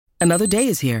Another day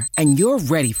is here, and you're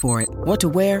ready for it. What to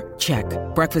wear? Check.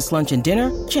 Breakfast, lunch, and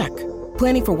dinner? Check.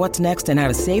 Planning for what's next and how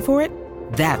to save for it?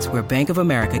 That's where Bank of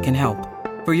America can help.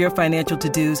 For your financial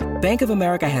to-dos, Bank of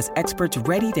America has experts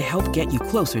ready to help get you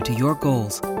closer to your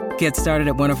goals. Get started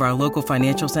at one of our local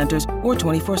financial centers or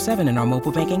 24/7 in our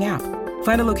mobile banking app.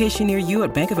 Find a location near you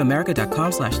at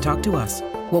bankofamerica.com/talktous.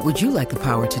 What would you like the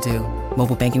power to do?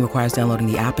 Mobile banking requires downloading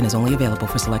the app and is only available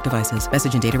for select devices.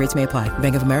 Message and data rates may apply.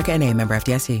 Bank of America N.A., member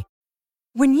FDIC.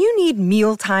 When you need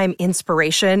mealtime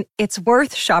inspiration, it's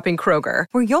worth shopping Kroger,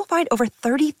 where you'll find over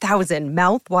 30,000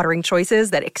 mouth-watering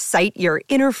choices that excite your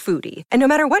inner foodie. And no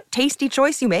matter what tasty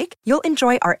choice you make, you'll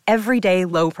enjoy our everyday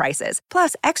low prices,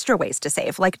 plus extra ways to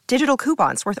save, like digital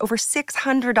coupons worth over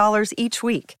 $600 each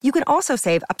week. You can also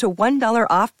save up to $1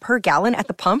 off per gallon at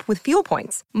the pump with fuel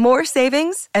points. More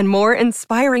savings and more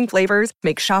inspiring flavors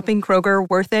make shopping Kroger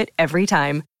worth it every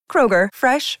time. Kroger,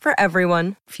 fresh for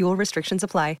everyone. Fuel restrictions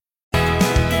apply.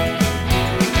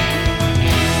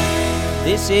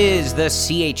 This is the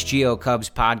CHGO Cubs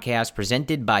podcast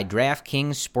presented by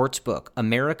DraftKings Sportsbook,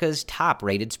 America's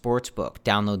top-rated sportsbook.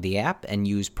 Download the app and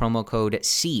use promo code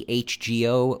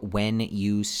CHGO when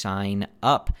you sign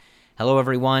up. Hello,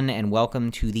 everyone, and welcome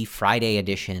to the Friday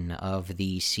edition of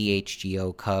the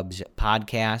CHGO Cubs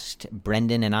podcast.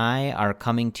 Brendan and I are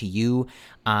coming to you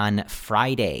on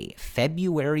Friday,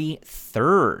 February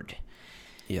 3rd.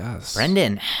 Yes.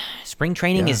 Brendan, spring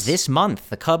training is this month.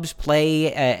 The Cubs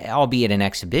play, albeit an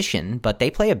exhibition, but they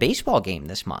play a baseball game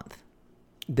this month.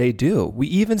 They do. We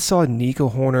even saw Nico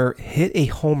Hoerner hit a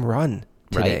home run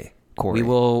today, Right. Corey.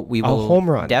 We will home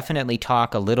run. definitely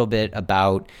talk a little bit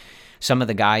about some of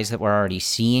the guys that we're already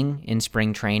seeing in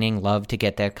spring training. Love to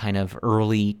get that kind of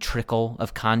early trickle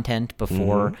of content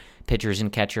before pitchers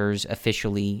and catchers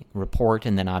officially report,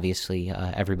 and then obviously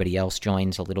everybody else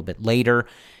joins a little bit later,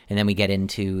 and then we get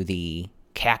into the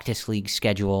Cactus League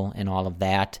schedule and all of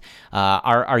that.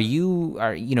 You're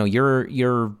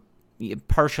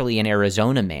partially an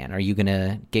Arizona man. Are you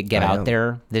gonna get out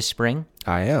there this spring?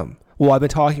 I am. Well, I've been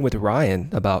talking with Ryan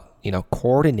about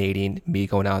coordinating me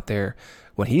going out there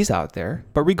when he's out there,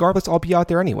 but regardless, I'll be out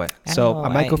there anyway. I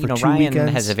might go for 2 Ryan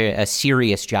weekends. has a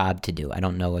serious job to do. I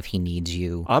don't know if he needs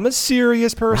you. I'm a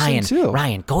serious person too.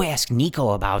 Ryan, go ask Nico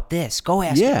about this. Go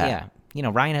ask. Yeah.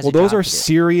 Ryan has. Well, a job those are to do.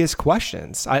 serious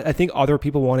questions. I think other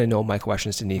people want to know my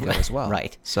questions to Nico as well.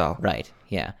 Right. So. Right.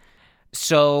 Yeah.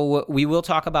 So we will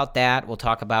talk about that. We'll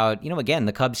talk about again,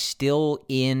 the Cubs still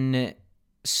in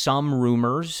some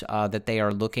rumors that they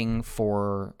are looking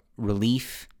for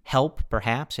relief help,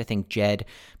 perhaps. I think Jed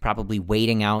probably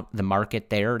waiting out the market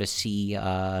there to see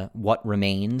what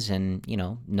remains, and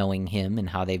knowing him and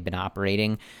how they've been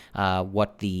operating,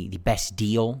 what the best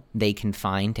deal they can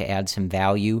find to add some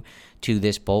value to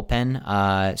this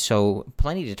bullpen. So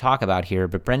plenty to talk about here.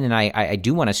 But Brendan, I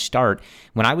do want to start.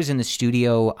 When I was in the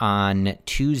studio on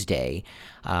Tuesday,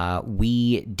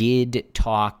 we did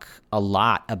talk a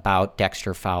lot about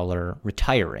Dexter Fowler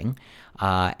retiring.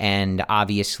 And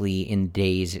obviously in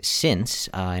days since,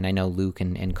 and I know Luke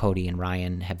and Cody and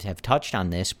Ryan have touched on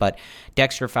this, but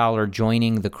Dexter Fowler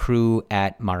joining the crew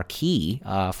at Marquee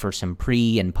for some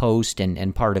pre and post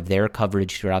and part of their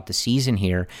coverage throughout the season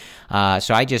here.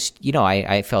 So I just,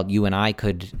 I felt you and I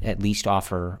could at least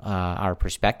offer our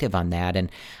perspective on that. And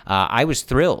I was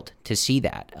thrilled to see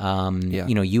that.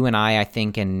 You and I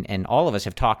think, and all of us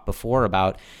have talked before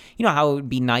about, how it would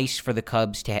be nice for the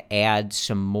Cubs to add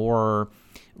some more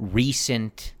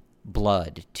recent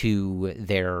blood to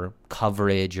their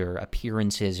coverage or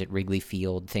appearances at Wrigley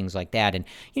Field, things like that. And,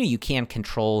 you can't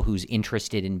control who's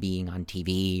interested in being on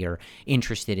TV or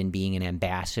interested in being an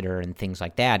ambassador and things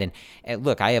like that. And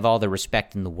look, I have all the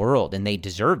respect in the world, and they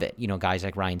deserve it. Guys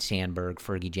like Ryan Sandberg,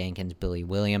 Fergie Jenkins, Billy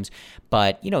Williams.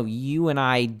 But, you and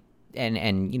I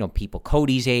and people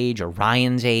Cody's age or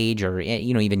Ryan's age or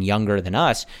even younger than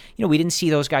us, we didn't see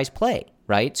those guys play,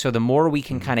 right? So the more we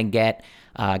can kind of get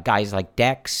guys like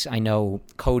Dex, I know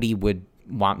Cody would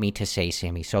want me to say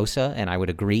Sammy Sosa, and I would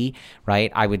agree,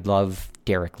 right? I would love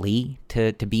Derek Lee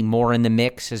to be more in the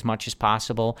mix as much as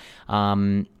possible.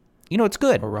 It's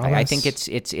good. I think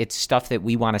it's stuff that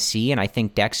we want to see, and I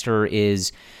think Dexter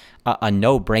is a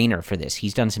no-brainer for this.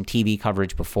 He's done some TV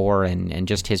coverage before, and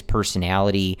just his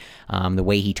personality, the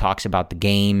way he talks about the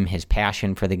game, his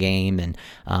passion for the game, and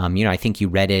I think you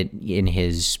read it in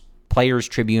his Players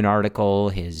Tribune article,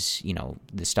 his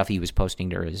the stuff he was posting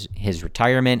during his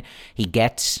retirement. He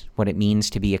gets what it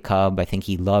means to be a Cub. I think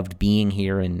he loved being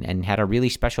here and had a really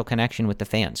special connection with the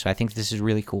fans. So I think this is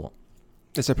really cool.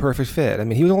 It's a perfect fit. I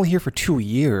mean, he was only here for 2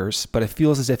 years, but it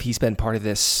feels as if he's been part of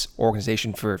this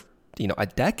organization for a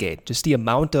decade. Just the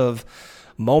amount of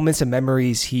moments and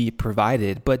memories he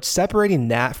provided, but separating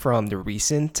that from the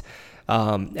recent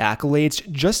accolades,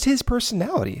 just his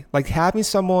personality, like having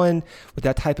someone with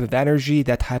that type of energy,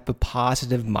 that type of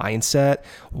positive mindset.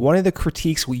 One of the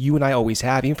critiques you and I always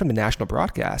have, even from the national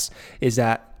broadcast, is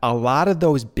that a lot of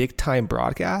those big time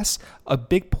broadcasts, a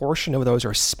big portion of those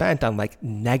are spent on like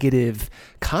negative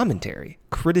commentary,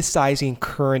 criticizing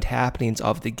current happenings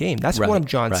of the game. That's one of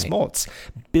John Smoltz's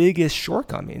biggest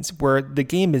shortcomings, where the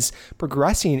game is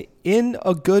progressing in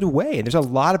a good way. And there's a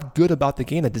lot of good about the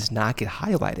game that does not get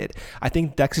highlighted. I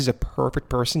think Dex is a perfect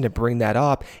person to bring that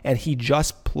up. And he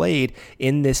just played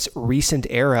in this recent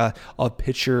era of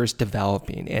pitchers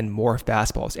developing and more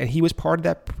fastballs. And he was part of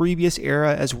that previous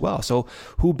era as well. So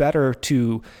who better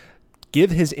to give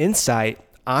his insight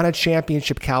on a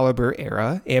championship caliber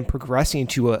era and progressing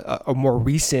to a more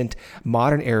recent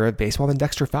modern era of baseball than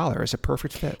Dexter Fowler is a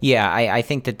perfect fit. Yeah, I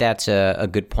think that's a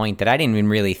good point that I didn't even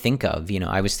really think of.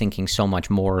 I was thinking so much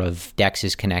more of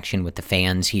Dex's connection with the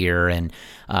fans here and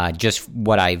just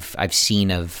what I've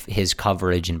seen of his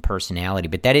coverage and personality.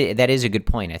 But that is a good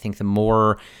point. I think the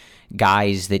more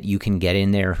guys that you can get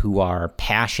in there who are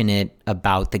passionate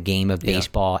about the game of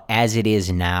baseball as it is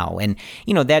now, and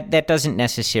that doesn't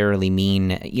necessarily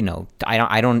mean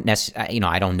I don't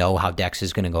know how Dex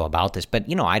is going to go about this, but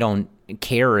I don't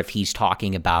care if he's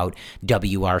talking about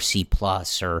WRC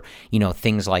plus or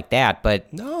things like that.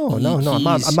 But no,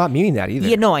 I'm not meaning that either.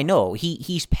 Yeah, no, I know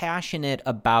he's passionate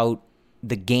about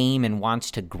the game and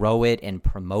wants to grow it and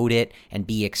promote it and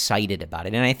be excited about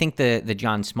it. And I think the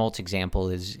John Smoltz example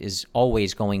is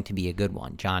always going to be a good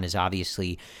one. John is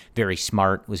obviously very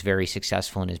smart, was very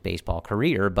successful in his baseball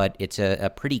career, but it's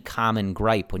a pretty common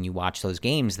gripe when you watch those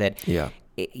games that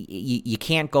you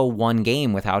can't go one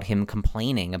game without him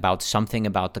complaining about something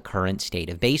about the current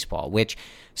state of baseball, which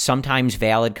sometimes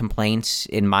valid complaints,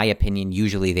 in my opinion,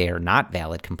 usually they are not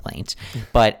valid complaints,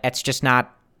 but it's just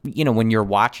not. When you're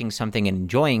watching something and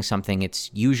enjoying something,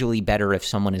 it's usually better if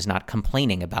someone is not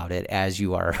complaining about it as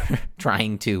you are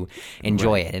trying to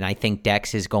enjoy it. And I think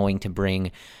Dex is going to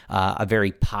bring a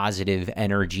very positive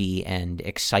energy and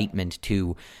excitement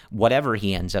to whatever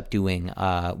he ends up doing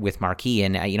with Marquee.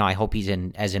 And, I hope he's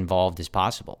as involved as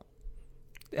possible.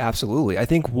 Absolutely. I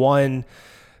think one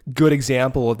good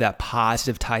example of that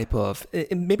positive type of,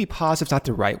 maybe positive is not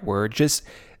the right word, just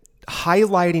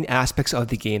highlighting aspects of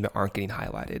the game that aren't getting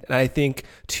highlighted. And I think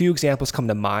two examples come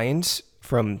to mind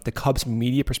from the Cubs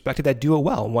media perspective that do it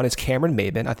well. One is Cameron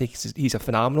Maybin. I think he's a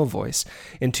phenomenal voice.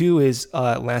 And two is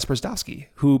Lance Brzezowski,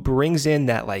 who brings in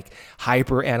that like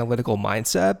hyper analytical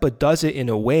mindset, but does it in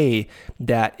a way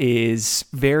that is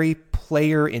very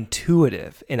player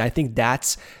intuitive. And I think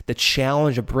that's the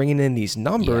challenge of bringing in these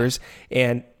numbers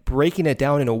and breaking it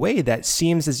down in a way that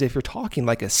seems as if you're talking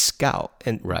like a scout.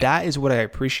 And that is what I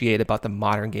appreciate about the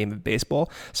modern game of baseball.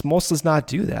 Smoltz does not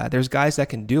do that. There's guys that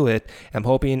can do it. I'm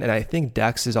hoping, and I think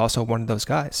Dex is also one of those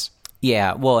guys.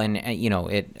 Yeah, well, and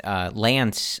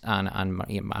Lance on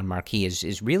Marquee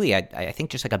is really, I think,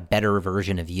 just like a better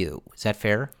version of you. Is that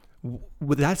fair? Well,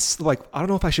 that's like, I don't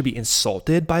know if I should be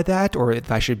insulted by that or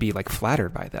if I should be like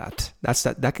flattered by that.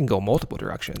 That can go multiple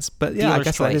directions. But yeah, I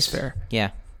guess that is fair.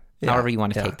 Yeah. However you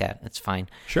want to take that, that's fine.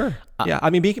 Sure. I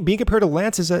mean, being compared to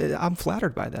Lance I'm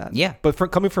flattered by that. Yeah. But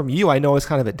coming from you, I know it's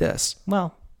kind of a diss.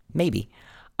 Well, maybe.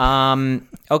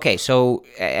 Okay, so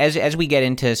as we get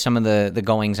into some of the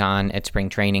goings on at spring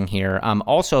training here,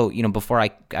 also, before I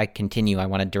continue, I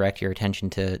want to direct your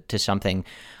attention to something.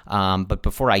 But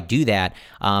before I do that,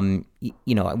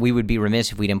 we would be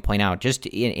remiss if we didn't point out, just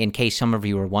in case some of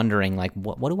you are wondering, like,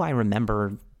 what do I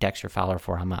remember Dexter Fowler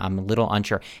for? I'm a little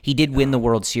unsure. He did win the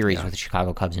World Series with the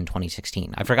Chicago Cubs in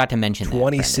 2016. I forgot to mention that.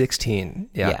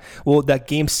 2016. Yeah. Well, that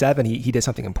Game 7, he did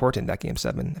something important in that Game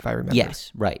 7, if I remember.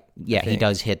 Yes, right. Yeah, he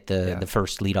does hit the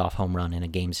first leadoff home run in a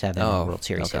Game 7 in World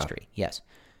Series history. Yes.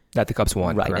 That the Cubs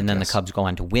won. Right, correct, and then the Cubs go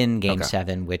on to win Game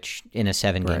 7, which in a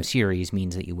 7-game series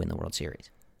means that you win the World Series.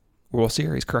 World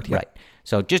Series, correct? Yeah. Right.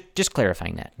 So just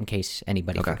clarifying that in case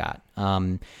anybody forgot.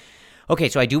 Okay,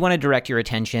 so I do want to direct your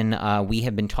attention. We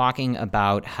have been talking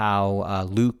about how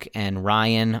Luke and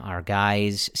Ryan, our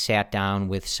guys, sat down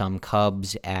with some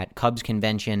Cubs at Cubs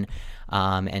Convention,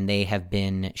 and they have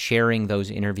been sharing those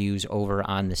interviews over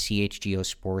on the CHGO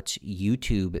Sports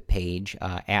YouTube page,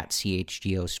 at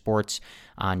CHGO Sports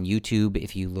on YouTube,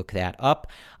 if you look that up.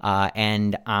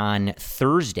 And on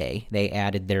Thursday, they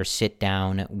added their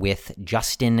sit-down with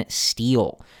Justin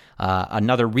Steele,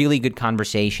 another really good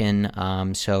conversation.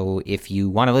 So if you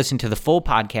want to listen to the full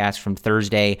podcast from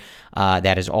Thursday,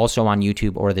 that is also on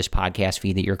YouTube or this podcast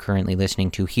feed that you're currently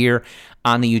listening to here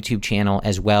on the YouTube channel,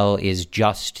 as well as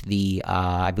just the,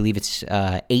 I believe it's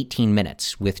 18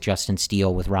 minutes with Justin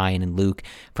Steele, with Ryan and Luke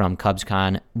from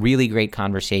CubsCon. Really great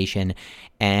conversation.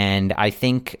 And I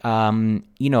think,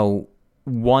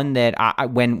 one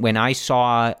that when I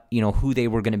saw, who they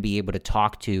were going to be able to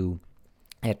talk to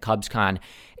at CubsCon,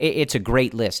 it's a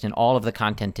great list, and all of the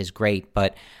content is great.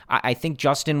 But I think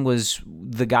Justin was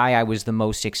the guy I was the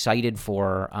most excited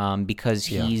for, because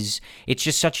it's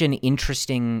just such an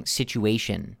interesting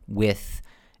situation with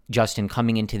Justin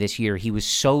coming into this year. He was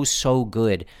so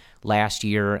good last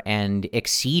year and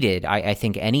exceeded, I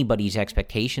think, anybody's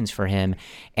expectations for him.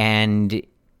 And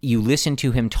you listen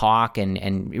to him talk,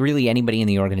 and really anybody in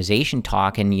the organization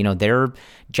talk, and their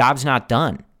job's not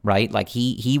done, right? Like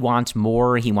he wants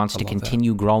more. He wants to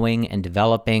continue growing and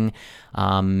developing,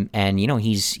 and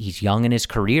he's young in his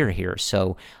career here.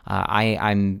 So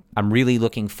I'm really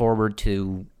looking forward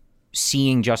to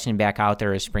seeing Justin back out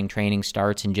there as spring training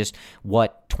starts, and just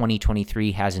what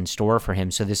 2023 has in store for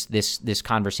him. So this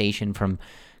conversation from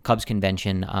Cubs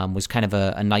Convention was kind of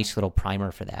a nice little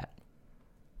primer for that.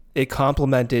 It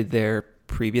complemented their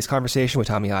previous conversation with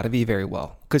Tommy Ottavy very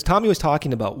well, because Tommy was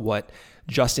talking about what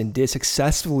Justin did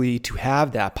successfully to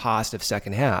have that positive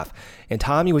second half. And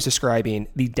Tommy was describing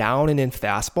the down and in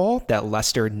fastball that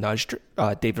Lester nudged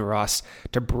David Ross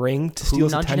to bring to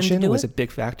Steele's attention was a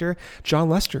big factor. John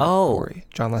Lester. Corey.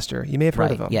 John Lester. You may have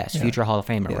heard of him. Yes, future Hall of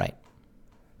Famer, right.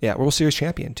 Yeah, World Series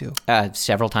champion too.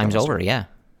 Several times over, yeah.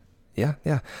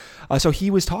 Yeah. So he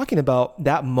was talking about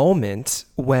that moment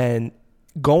when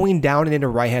going down and into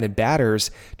right-handed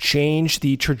batters changed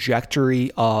the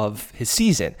trajectory of his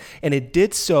season. And it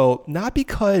did so not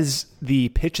because the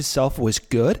pitch itself was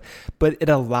good, but it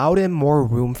allowed him more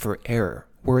room for error,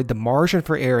 where the margin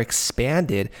for error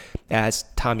expanded, as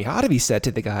Tommy Ottavy said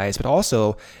to the guys, but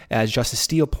also, as Justice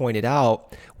Steele pointed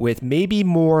out, with maybe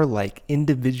more like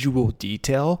individual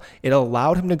detail. It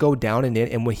allowed him to go down and in,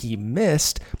 and when he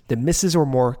missed, the misses were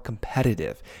more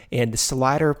competitive, and the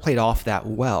slider played off that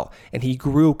well, and he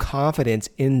grew confidence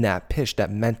in that pitch,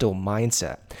 that mental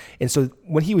mindset. And so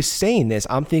when he was saying this,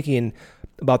 I'm thinking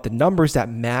about the numbers that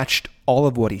matched all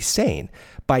of what he's saying.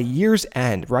 By year's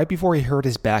end, right before he hurt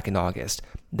his back in August,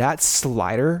 that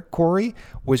slider, Corey,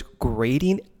 was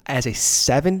grading as a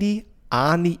 70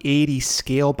 on the 80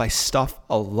 scale by stuff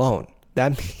alone.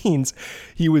 That means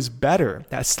he was better.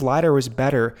 That slider was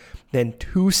better than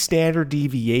 2 standard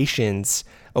deviations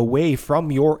away from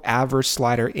your average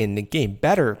slider in the game.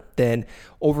 Better than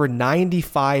over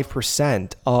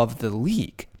 95% of the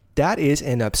league. That is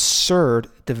an absurd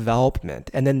development.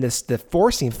 And then the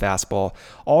four-seam fastball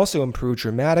also improved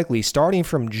dramatically starting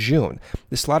from June.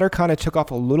 The slider kind of took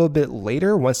off a little bit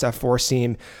later once that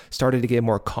four-seam started to get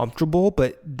more comfortable,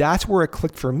 but that's where it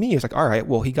clicked for me. It's like, all right,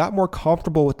 well, he got more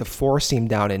comfortable with the four-seam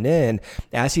down and in.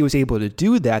 As he was able to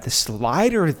do that, the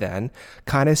slider then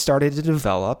kind of started to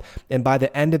develop, and by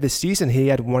the end of the season, he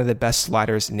had one of the best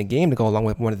sliders in the game to go along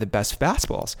with one of the best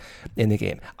fastballs in the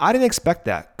game. I didn't expect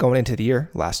that going into the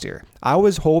year last year. I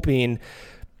was hoping,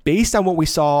 based on what we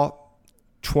saw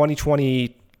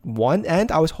 2021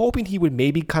 end, I was hoping he would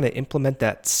maybe kind of implement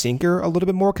that sinker a little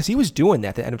bit more, because he was doing that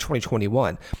at the end of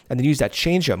 2021 and then use that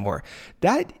changeup more.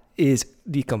 That is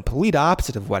the complete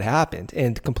opposite of what happened,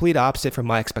 and complete opposite from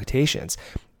my expectations.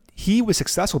 He was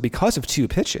successful because of 2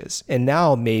 pitches, and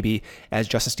now maybe, as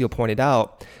Justin Steele pointed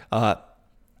out,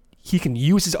 he can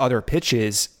use his other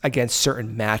pitches against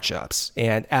certain matchups.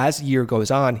 And as the year goes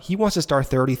on, he wants to start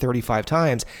 30, 35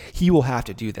 times. He will have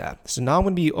to do that. So now I'm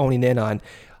going to be owning in on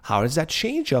how does that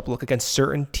changeup look against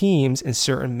certain teams in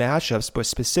certain matchups, but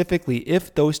specifically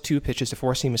if those 2 pitches, the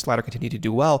four-seam and slider, continue to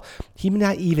do well, he may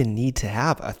not even need to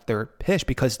have a third pitch,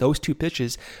 because those 2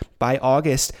 pitches by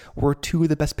August were 2 of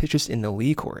the best pitches in the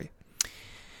league, Corey.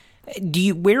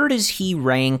 Where does he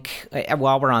rank,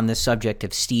 while we're on this subject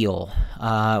of Steele,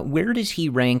 where does he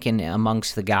rank in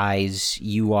amongst the guys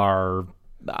you are,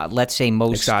 let's say,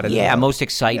 most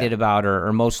excited about,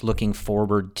 or most looking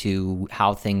forward to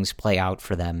how things play out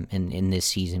for them in this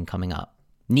season coming up?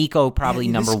 Nico probably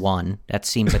number 1. That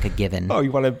seems like a given. Oh,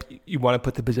 you want to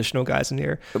put the positional guys in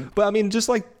here? But I mean, just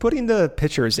like putting the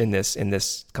pitchers in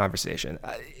this conversation,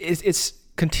 it's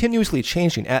continuously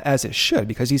changing, as it should,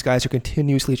 because these guys are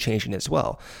continuously changing as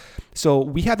well. So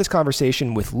we had this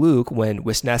conversation with Luke when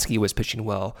Wisniewski was pitching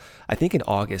well, I think in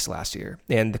August last year,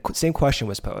 and the same question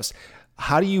was posed.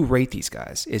 How do you rate these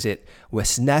guys? Is it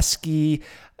Wisniewski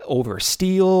over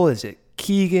Steele? Is it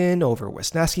Keegan over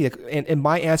Wisniewski? And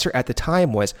my answer at the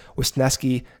time was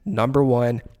Wisniewski, number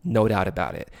one, no doubt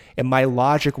about it. And my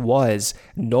logic was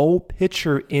no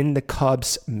pitcher in the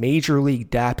Cubs' major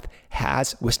league depth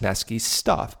has Wisniewski's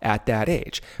stuff at that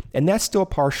age. And that's still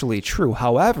partially true.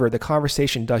 However, the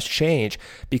conversation does change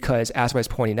because, as I was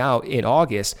pointing out, in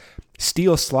August,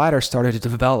 Steele's slider started to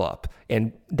develop,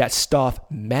 and that stuff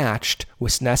matched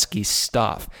Wisniewski's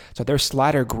stuff. So their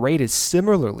slider graded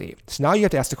similarly. So now you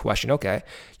have to ask the question, okay,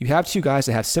 you have two guys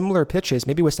that have similar pitches.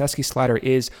 Maybe Wisniewski's slider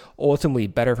is ultimately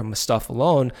better from the stuff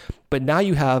alone, but now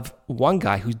you have one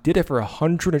guy who did it for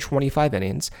 125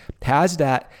 innings, has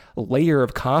that layer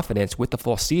of confidence with the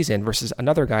full season versus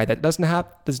another guy that does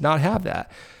not have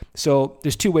that. So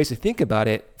there's two ways to think about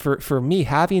it. For me,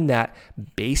 having that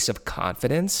base of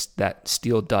confidence that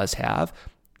Steele does have,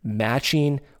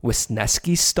 matching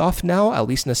Wisniewski's stuff now, at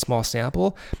least in a small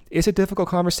sample, is a difficult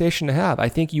conversation to have. I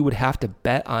think you would have to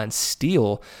bet on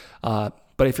Steele. But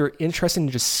if you're interested in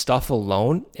just stuff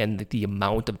alone and the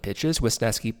amount of pitches,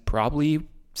 Wisniewski probably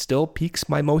still piques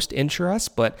my most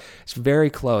interest, but it's very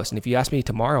close. And if you ask me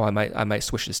tomorrow, I might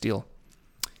switch to Steele.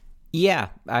 Yeah,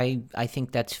 I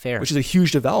think that's fair. Which is a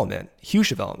huge development.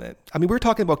 I mean, we were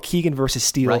talking about Keegan versus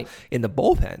Steele in the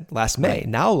bullpen last May. Right.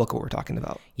 Now look what we're talking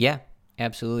about. Yeah,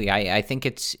 absolutely. I think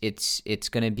it's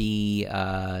going to be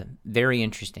very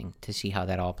interesting to see how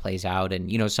that all plays out.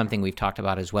 And, something we've talked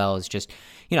about as well is just,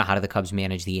 how do the Cubs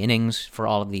manage the innings for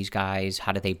all of these guys?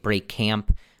 How do they break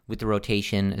camp with the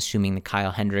rotation, assuming that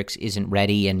Kyle Hendricks isn't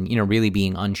ready and, really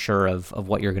being unsure of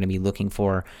what you're going to be looking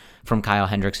for from Kyle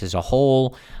Hendricks as a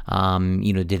whole?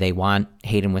 Do they want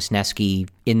Hayden Wisniewski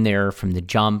in there from the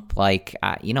jump?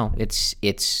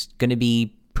 It's going to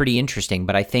be pretty interesting,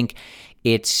 but I think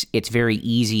it's very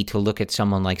easy to look at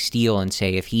someone like Steele and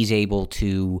say if he's able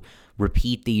to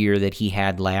repeat the year that he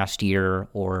had last year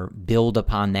or build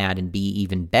upon that and be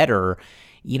even better,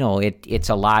 it's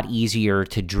a lot easier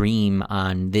to dream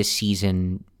on this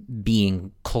season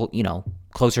being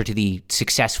closer to the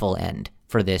successful end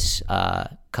for this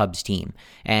Cubs team.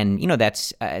 And,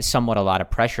 that's somewhat a lot of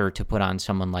pressure to put on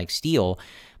someone like Steele,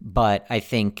 but I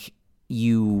think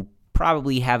you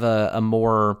probably have a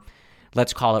more,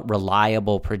 let's call it,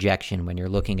 reliable projection when you're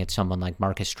looking at someone like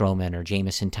Marcus Stroman or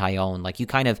Jameson Taillon. Like, you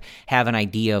kind of have an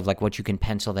idea of like what you can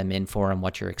pencil them in for and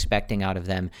what you're expecting out of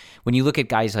them. When you look at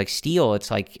guys like Steele,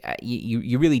 it's like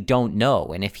you really don't know.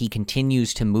 And if he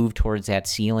continues to move towards that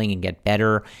ceiling and get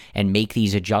better and make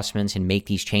these adjustments and make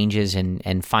these changes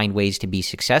and find ways to be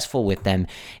successful with them,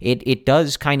 it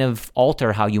does kind of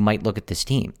alter how you might look at this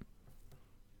team.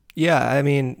 Yeah, I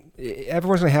mean,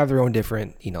 everyone's going to have their own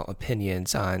different,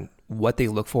 opinions on what they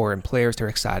look for in players they're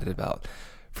excited about.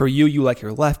 For you like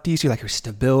your lefties, you like your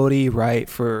stability, right?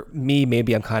 For me,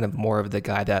 maybe I'm kind of more of the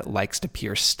guy that likes the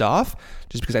pure stuff,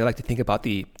 just because I like to think about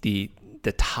the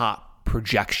top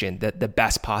projection, the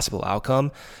best possible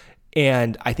outcome.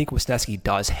 And I think Wisniewski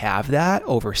does have that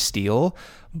over Steele,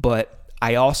 but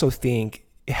I also think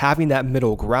having that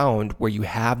middle ground where you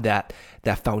have that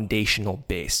foundational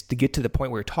base to get to the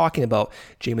point where you're talking about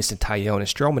Jameson Taillon and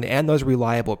Stroman and those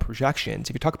reliable projections.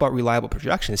 If you talk about reliable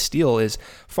projections, Steele is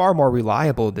far more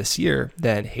reliable this year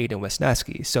than Hayden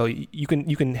Wisniewski. So you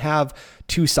can have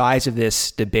two sides of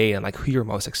this debate and like who you're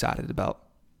most excited about.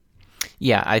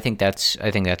 Yeah, I think that's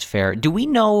fair. Do we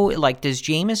know, does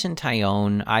Jameson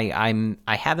Taillon?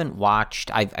 I haven't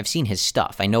watched. I've seen his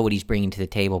stuff. I know what he's bringing to the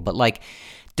table, but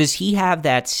does he have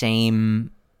that same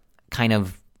kind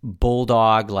of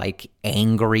bulldog,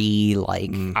 angry,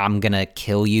 I'm gonna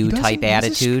kill you type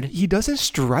attitude? He doesn't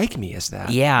strike me as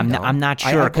that. Yeah, I'm not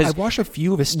sure. I watched a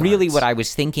few of his starts. Really what I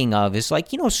was thinking of is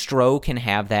Stroh can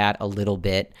have that a little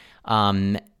bit.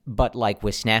 But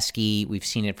Wisniewski, we've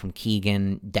seen it from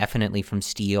Keegan, definitely from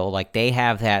Steele. They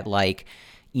have that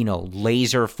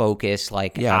laser focus,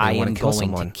 I am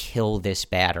going to kill this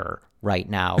batter right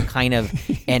now kind of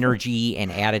energy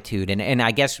and attitude. And I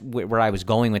guess where I was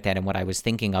going with that and what I was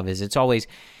thinking of is it's always,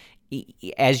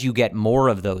 as you get more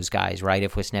of those guys, right?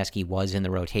 If Wisniewski was in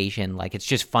the rotation, it's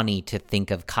just funny to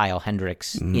think of Kyle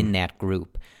Hendricks in that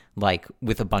group,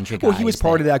 with a bunch of guys. Well, he was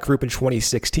part of that group in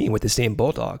 2016 with the same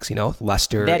Bulldogs,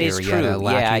 Lester, that is Arrieta, true.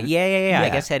 Lackey. Yeah. I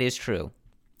guess that is trtrue.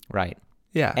 Right.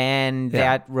 Yeah. And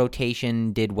that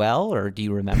rotation did well, or do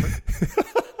you remember?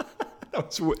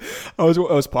 I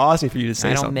was pausing for you to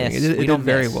say something. It did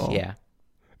very well. Yeah.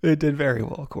 It did very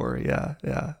well, Corey.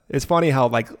 Yeah. It's funny how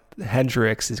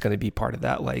Hendricks is going to be part of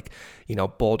that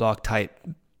Bulldog type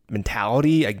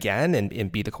mentality again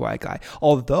and be the quiet guy.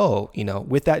 Although,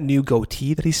 with that new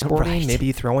goatee that he's sporting,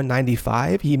 maybe throwing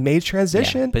 95, he made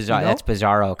transition. Yeah, That's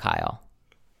Bizarro Kyle.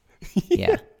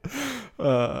 Yeah.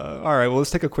 All right, well,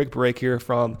 let's take a quick break here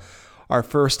from our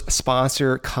first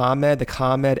sponsor, ComEd. The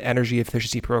ComEd Energy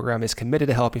Efficiency Program is committed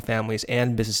to helping families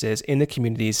and businesses in the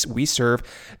communities we serve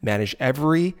manage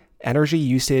every energy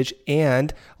usage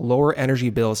and lower energy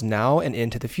bills now and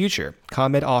into the future.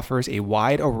 ComEd offers a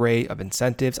wide array of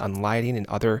incentives on lighting and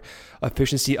other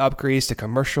efficiency upgrades to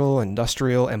commercial,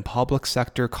 industrial, and public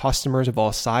sector customers of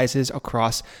all sizes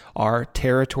across our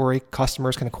territory.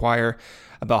 Customers can inquire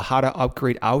about how to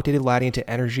upgrade outdated lighting to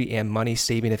energy and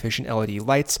money-saving efficient LED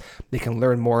lights. They can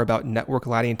learn more about network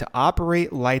lighting to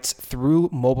operate lights through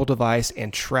mobile device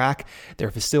and track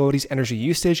their facilities' energy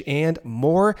usage, and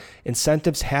more.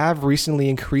 Incentives have recently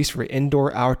increased for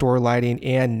indoor-outdoor lighting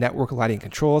and network lighting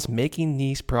controls, making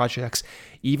these projects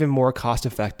even more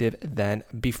cost-effective than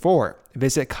before.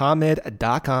 Visit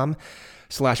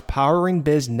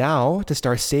ComEd.com/poweringbiz now to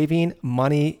start saving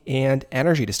money and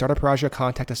energy. To start a project,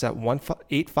 contact us at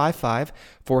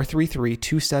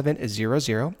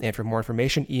 1-855-433-2700. And for more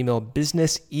information, email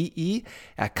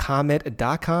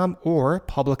businessee@comed.com or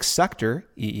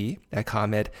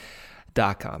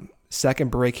publicsectoree@comed.com.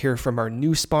 Second break here from our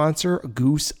new sponsor,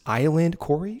 Goose Island.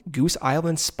 Corey, Goose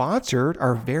Island sponsored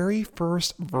our very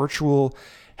first virtual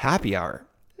happy hour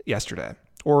yesterday,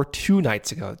 or 2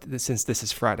 nights ago, since this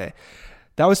is Friday.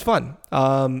 That was fun.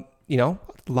 A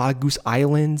lot of Goose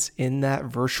Islands in that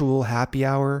virtual happy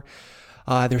hour.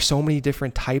 There's so many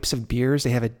different types of beers. They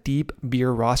have a deep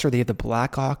beer roster. They have the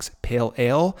Blackhawks Pale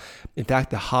Ale. In fact,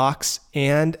 the Hawks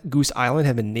and Goose Island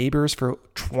have been neighbors for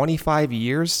 25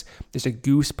 years. There's a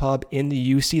Goose Pub in the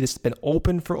UC that's been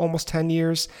open for almost 10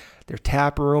 years. Their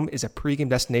tap room is a pregame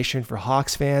destination for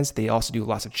Hawks fans. They also do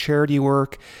lots of charity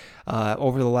work.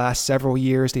 Over the last several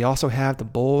years, they also have the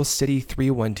Bull City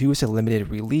 312. It's a limited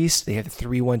release. They have the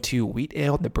 312 Wheat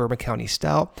Ale, the Bourbon County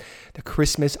Stout, the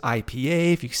Christmas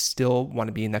IPA, if you still want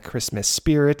to be in that Christmas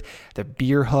spirit, the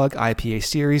Beer Hug IPA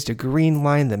series, the Green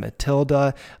Line, the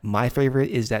Matilda. My favorite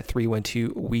is that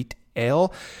 312 Wheat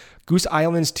Ale. Goose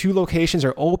Island's 2 locations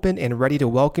are open and ready to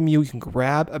welcome you. You can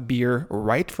grab a beer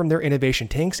right from their innovation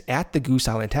tanks at the Goose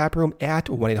Island Tap Room at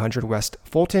 1-800 West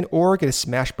Fulton, or get a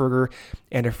smash burger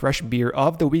and a fresh beer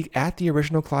of the week at the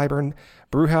original Clybourne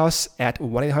Brewhouse at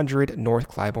 1-800 North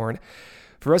Clybourne.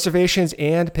 For reservations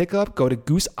and pickup, go to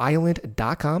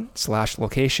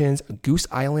gooseisland.com/locations. Goose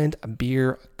Island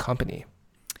Beer Company.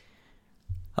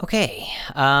 Okay.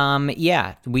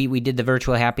 We did the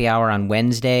virtual happy hour on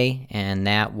Wednesday, and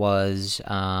that was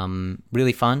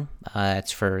really fun.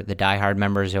 It's for the diehard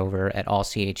members over at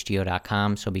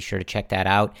allchgo.com, so be sure to check that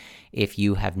out if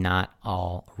you have not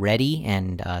already,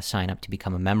 and sign up to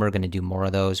become a member. Going to do more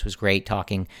of those. It was great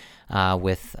talking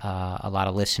with a lot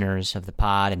of listeners of the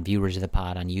pod and viewers of the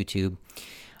pod on YouTube.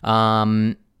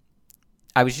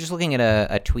 I was just looking at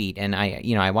a tweet, and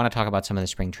I want to talk about some of the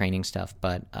spring training stuff,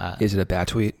 but is it a bad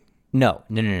tweet? No.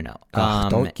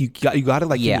 Don't you got to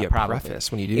give me a preface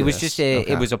when you do. It was just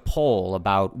it was a poll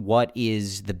about what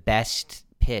is the best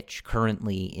pitch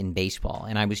currently in baseball,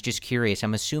 and I was just curious.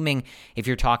 I'm assuming if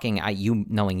you're talking,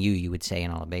 knowing you would say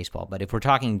in all of baseball, but if we're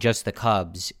talking just the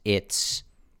Cubs, it's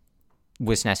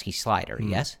Wisniewski slider.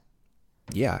 Yes.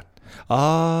 Yeah.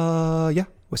 Yeah.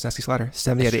 Wisniewski slider,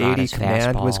 70 out of 80.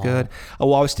 Command fastball was good. I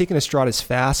was taking Estrada's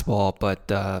fastball,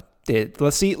 but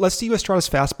let's see Estrada's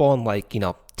fastball in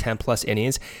 10 plus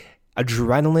innings.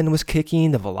 Adrenaline was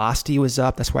kicking, the velocity was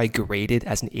up. That's why I graded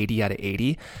as an 80 out of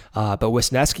 80. But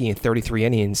Wisniewski in 33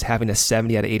 innings having a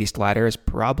 70 out of 80 slider is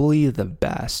probably the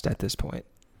best at this point.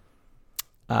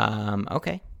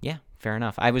 Okay, yeah, fair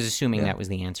enough. I was assuming that was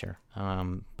the answer,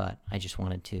 but I just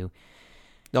wanted to.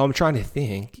 No, I'm trying to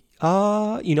think.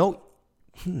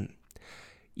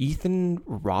 Ethan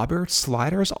Roberts'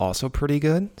 slider is also pretty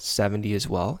good, 70 as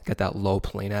well. Got that low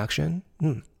plane action.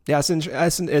 Yeah,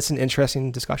 it's an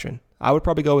interesting discussion. I would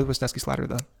probably go with Wisniewski slider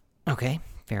though. Okay,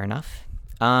 fair enough.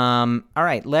 All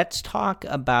right, let's talk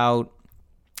about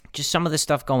just some of the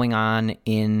stuff going on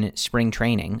in spring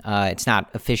training. It's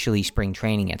not officially spring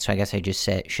training yet, so I guess I just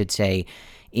should say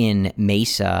in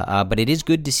Mesa. But it is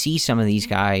good to see some of these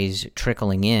guys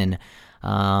trickling in.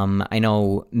 I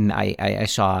know I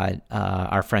saw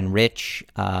our friend Rich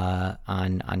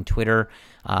on Twitter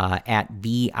at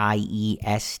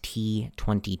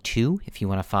VIEST22, if you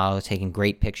want to follow, taking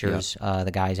great pictures, the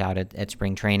guys out at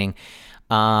spring training.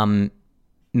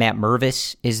 Matt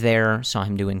Mervis is there, saw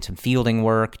him doing some fielding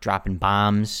work, dropping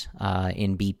bombs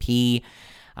in BP.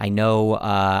 I know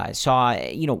I saw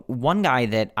one guy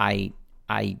that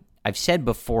I've said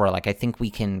before, I think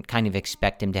we can kind of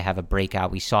expect him to have a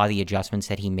breakout. We saw the adjustments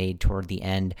that he made toward the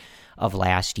end of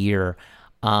last year.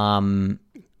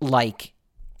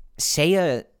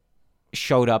 Seiya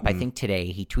showed up, I think today.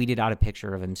 He tweeted out a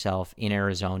picture of himself in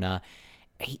Arizona.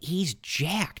 He's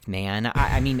jacked, man.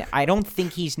 I mean, I don't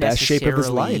think he's necessarily shape of his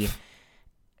life.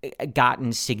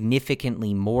 Gotten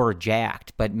significantly more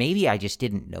jacked, but maybe I just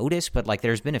didn't notice. But like,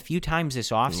 there's been a few times this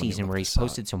offseason where he's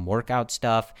posted some workout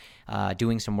stuff,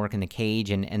 doing some work in the cage,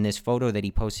 and this photo that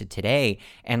he posted today,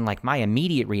 and like my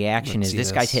immediate reaction is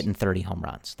this guy's hitting 30 home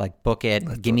runs. Like, book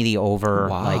it, give me the over,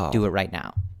 like do it right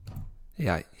now.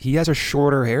 Yeah, he has a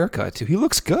shorter haircut too. He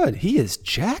looks good. He is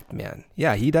jacked, man.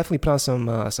 Yeah, he definitely put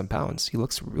on some pounds. He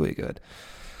looks really good.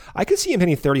 I could see him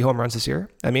hitting 30 home runs this year.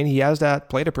 I mean, he has that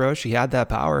plate approach. He had that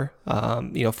power.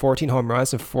 14 home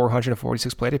runs and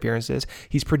 446 plate appearances.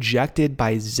 He's projected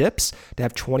by Zips to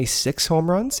have 26 home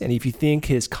runs. And if you think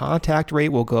his contact rate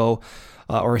will go,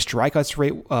 or his strikeouts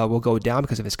rate will go down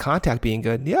because of his contact being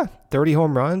good, 30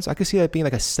 home runs. I could see that being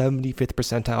like a 75th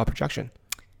percentile projection.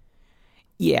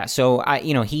 Yeah, so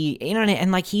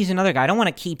and like he's another guy. I don't want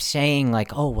to keep saying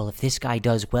like, oh well, if this guy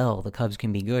does well, the Cubs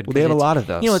can be good. Well, they have a lot of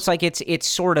those. It's like it's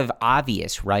sort of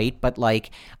obvious, right? But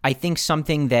like, I think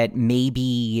something that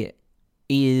maybe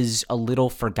is a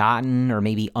little forgotten or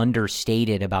maybe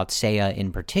understated about Seiya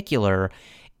in particular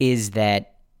is that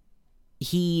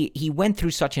he went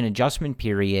through such an adjustment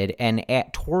period, and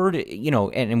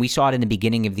and we saw it in the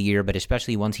beginning of the year, but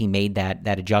especially once he made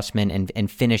that adjustment and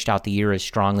finished out the year as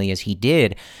strongly as he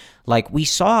did, like we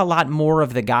saw a lot more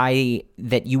of the guy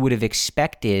that you would have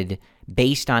expected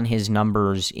based on his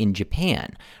numbers in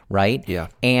Japan, right? Yeah.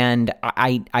 And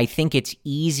I think it's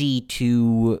easy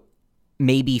to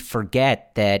maybe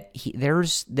forget that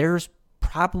there's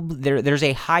probably there's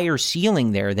a higher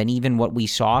ceiling there than even what we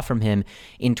saw from him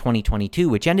in 2022,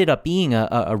 which ended up being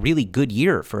a really good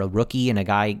year for a rookie and a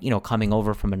guy, coming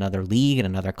over from another league and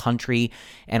another country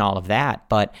and all of that.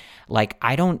 But like,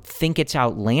 I don't think it's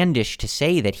outlandish to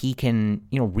say that he can,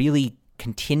 really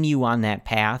continue on that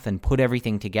path and put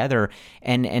everything together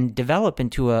and develop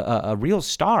into a real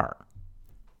star.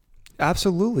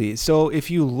 Absolutely. So if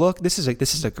you look, this is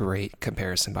a great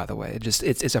comparison, by the way.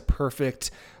 It's a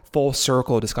perfect full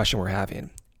circle discussion we're having.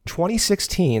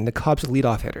 2016, the Cubs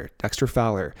leadoff hitter, Dexter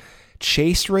Fowler,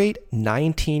 chase rate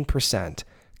 19%,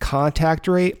 contact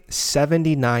rate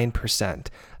 79%,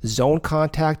 zone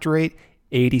contact rate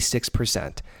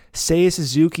 86%. Seiya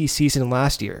Suzuki's season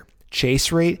last year,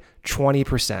 chase rate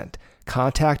 20%,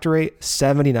 contact rate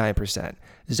 79%,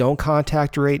 zone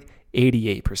contact rate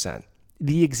 88%.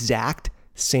 The exact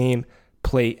same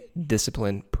plate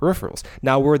discipline peripherals.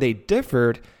 Now, where they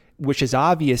differed, which is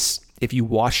obvious if you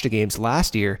watched the games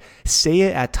last year,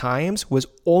 Seiya at times was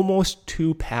almost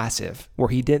too passive, where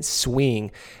he didn't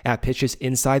swing at pitches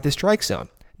inside the strike zone.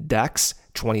 Dex,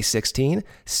 2016,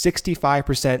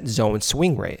 65% zone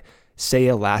swing rate.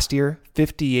 Seiya last year,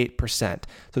 58%.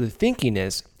 So the thinking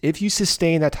is, if you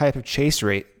sustain that type of chase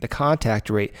rate, the contact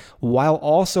rate, while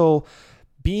also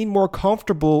being more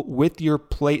comfortable with your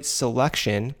plate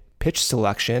selection, pitch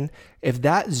selection, if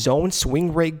that zone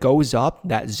swing rate goes up,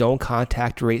 that zone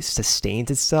contact rate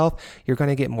sustains itself, you're going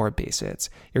to get more base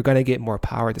hits. You're going to get more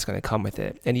power that's going to come with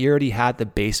it. And you already had the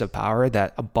base of power,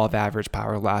 that above average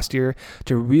power last year,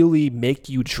 to really make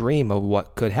you dream of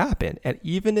what could happen. And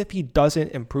even if he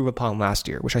doesn't improve upon last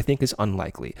year, which I think is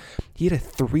unlikely, he had a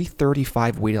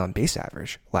 335 weighted on base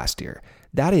average last year.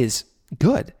 That is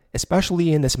good,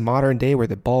 especially in this modern day where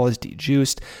the ball is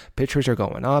dejuiced, pitchers are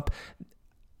going up.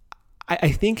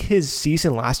 I think his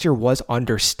season last year was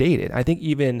understated. I think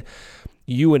even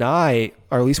you and I,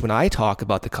 or at least when I talk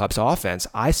about the Cubs offense,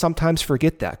 I sometimes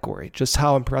forget that, Corey, just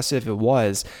how impressive it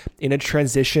was in a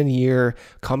transition year,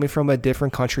 coming from a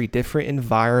different country, different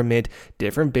environment,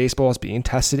 different baseballs being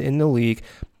tested in the league.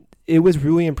 It was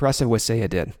really impressive what Seiya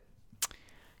did.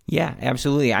 Yeah,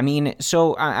 absolutely. I mean,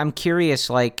 so I'm curious,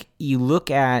 like, you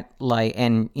look at, like,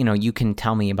 and, you can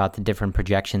tell me about the different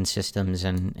projection systems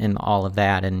and all of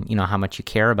that and, how much you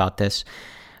care about this.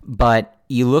 But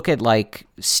you look at, like,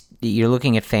 you're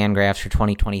looking at Fangraphs for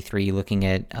 2023, you're looking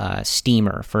at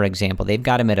Steamer, for example. They've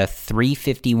got him at a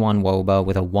 351 WOBA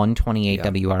with a 128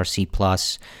 WRC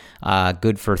plus.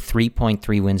 Good for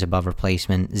 3.3 wins above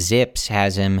replacement. Zips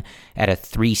has him at a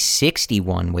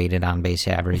 361 weighted on base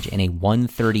average and a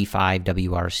 135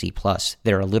 WRC plus.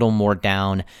 They're a little more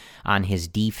down on his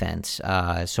defense,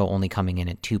 so only coming in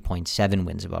at 2.7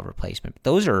 wins above replacement.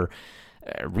 Those are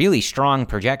really strong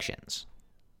projections.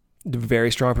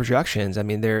 Very strong projections. I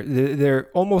mean, they're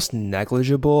almost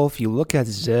negligible. If you look at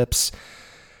Zips,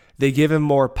 they give him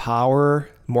more power,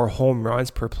 more home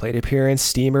runs per plate appearance.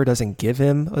 Steamer doesn't give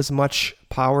him as much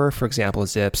power. For example,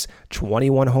 Zips,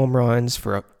 21 home runs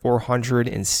for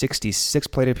 466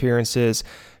 plate appearances.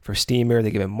 For Steamer,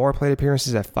 they give him more plate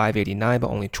appearances at 589, but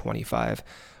only 25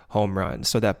 home runs.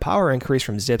 So that power increase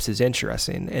from Zips is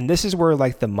interesting. And this is where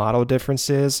like the model difference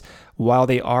is. While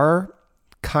they are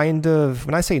kind of,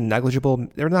 when I say negligible,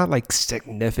 they're not like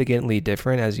significantly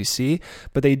different as you see,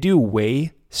 but they do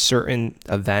weigh certain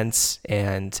events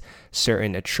and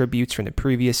certain attributes from the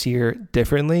previous year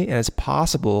differently. And it's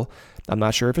possible, I'm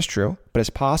not sure if it's true, but it's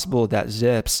possible that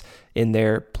Zips in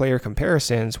their player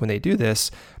comparisons, when they do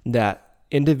this, that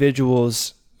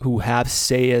individuals who have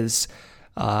Seiya's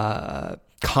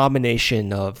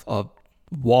combination of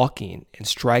walking and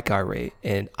strikeout rate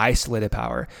and isolated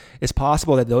power, it's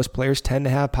possible that those players tend to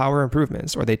have power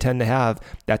improvements, or they tend to have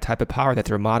that type of power that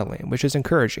they're modeling, which is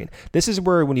encouraging. This is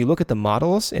where, when you look at the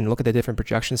models and look at the different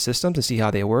projection systems to see how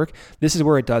they work, this is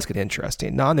where it does get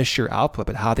interesting. Not on the sheer output,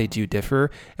 but how they do differ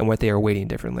and what they are weighting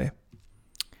differently.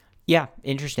 Yeah,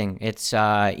 interesting. It's,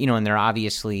 and they're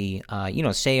obviously,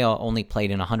 Seiya only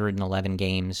played in 111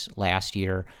 games last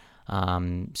year.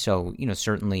 So,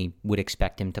 certainly would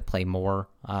expect him to play more.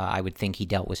 I would think he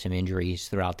dealt with some injuries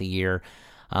throughout the year.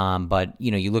 But,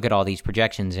 you look at all these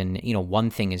projections and, one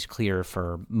thing is clear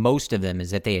for most of them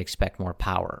is that they expect more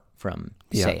power from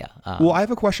Seiya. Well, I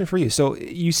have a question for you. So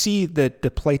you see the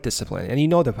plate discipline and you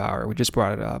know the power. We just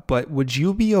brought it up. But would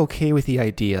you be okay with the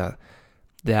idea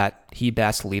that he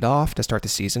bats leadoff to start the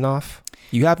season off?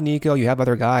 You have Nico, you have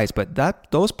other guys, but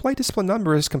those plate discipline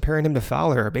numbers comparing him to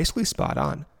Fowler are basically spot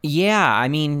on. Yeah, I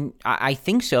mean, I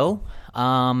think so.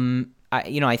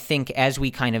 I think as we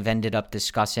kind of ended up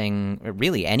discussing,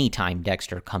 really anytime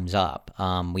Dexter comes up,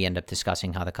 we end up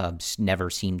discussing how the Cubs never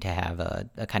seem to have a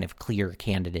kind of clear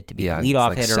candidate to be a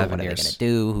leadoff hitter. What are they going to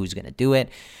do? Who's going to do it?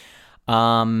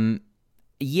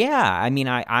 Yeah, I mean,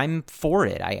 I'm for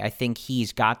it. I think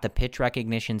he's got the pitch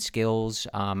recognition skills.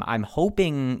 I'm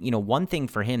hoping, one thing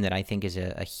for him that I think is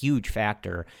a huge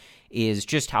factor is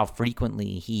just how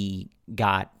frequently he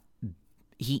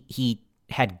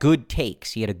had good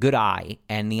takes. He had a good eye,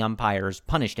 and the umpires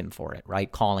punished him for it,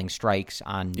 right? Calling strikes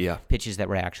on pitches that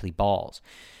were actually balls.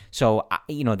 So,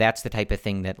 that's the type of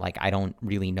thing that, like, I don't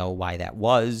really know why that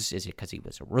was. Is it because he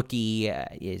was a rookie?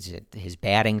 Is it his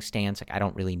batting stance? Like, I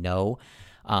don't really know.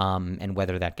 And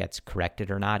whether that gets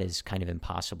corrected or not is kind of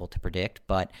impossible to predict.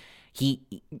 But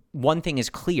one thing is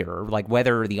clear, like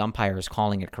whether the umpire is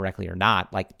calling it correctly or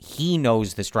not, like he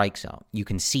knows the strike zone. You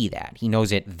can see that. He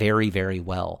knows it very, very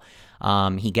well.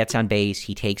 He gets on base.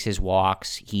 He takes his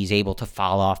walks. He's able to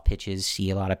foul off pitches,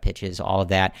 see a lot of pitches, all of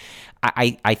that.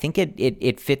 I think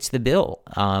it fits the bill,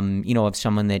 of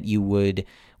someone that you would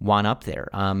want up there.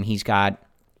 He's got,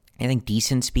 I think,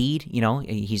 decent speed.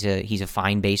 He's a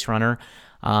fine base runner.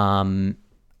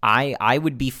 I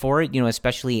would be for it,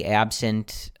 especially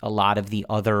absent a lot of the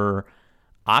other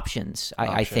options.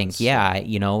 I think,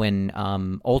 and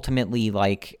ultimately,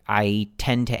 like, I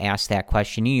tend to ask that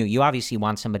question. You obviously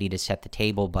want somebody to set the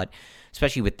table, but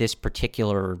especially with this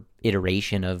particular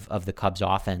iteration of the Cubs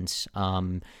offense,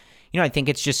 I think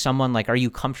it's just someone like, are you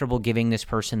comfortable giving this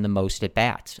person the most at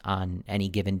bats on any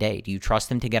given day? Do you trust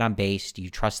them to get on base? Do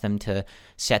you trust them to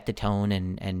set the tone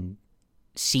and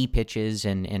see pitches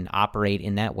and operate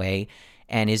in that way?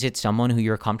 And is it someone who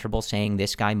you're comfortable saying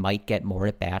this guy might get more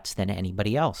at bats than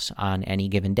anybody else on any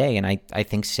given day? And I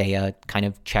think Seiya kind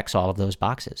of checks all of those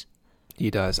boxes. He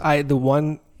does. The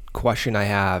one question I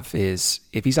have is,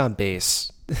 if he's on base,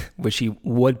 which he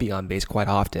would be on base quite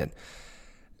often,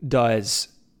 does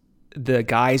the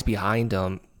guys behind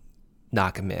him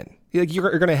knock him in?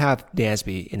 You're going to have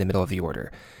Dansby in the middle of the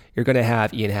order. You're going to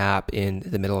have Ian Happ in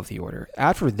the middle of the order.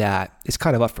 After that, it's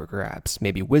kind of up for grabs.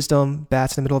 Maybe Wisdom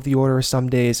bats in the middle of the order some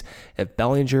days. If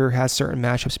Bellinger has certain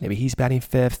matchups, maybe he's batting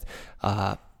fifth.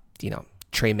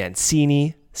 Trey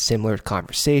Mancini, similar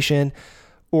conversation.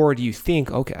 Or do you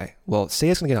think, okay, well,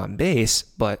 Seiya's going to get on base,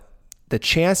 but the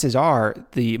chances are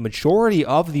the majority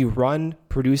of the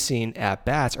run-producing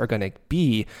at-bats are going to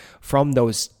be from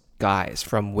those guys,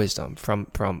 from Wisdom, from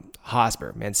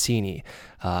Hosmer, Mancini.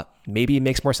 Maybe it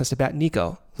makes more sense to bat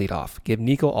Nico lead off. Give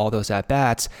Nico all those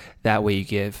at-bats. That way you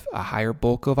give a higher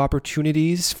bulk of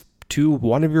opportunities to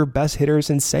one of your best hitters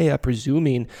in Seiya,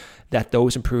 presuming that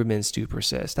those improvements do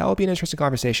persist. That will be an interesting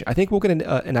conversation. I think we'll get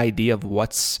an idea of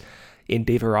what's in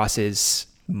David Ross's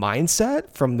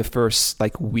mindset from the first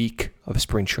week of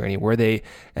spring training, where they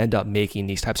end up making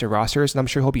these types of rosters. And I'm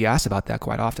sure he'll be asked about that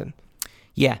quite often.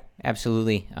 Yeah,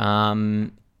 absolutely.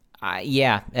 It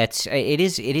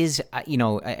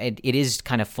is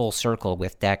kind of full circle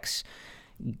with Dex,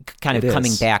 kind of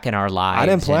coming back in our lives. I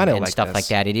didn't plan it and like stuff this. like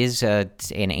that. It is an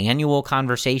annual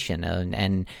conversation,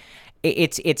 and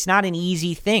it's not an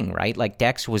easy thing, right? Like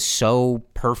Dex was so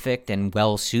perfect and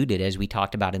well suited, as we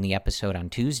talked about in the episode on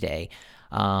Tuesday.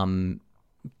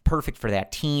 Perfect for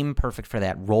that team, perfect for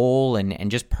that role, and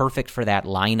just perfect for that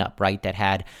lineup, right? That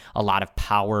had a lot of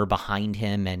power behind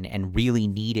him and really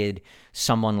needed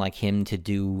someone like him to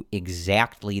do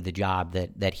exactly the job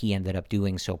that he ended up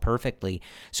doing so perfectly.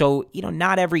 So,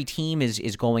 not every team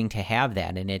is going to have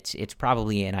that, and it's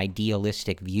probably an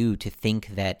idealistic view to think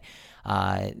that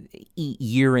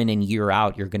year in and year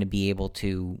out, you're going to be able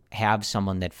to have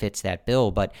someone that fits that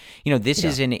bill. But, this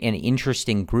is an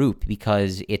interesting group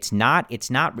because it's not,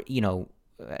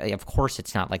 of course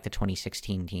it's not like the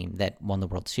 2016 team that won the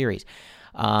World Series.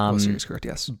 World Series, correct,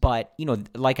 yes. But,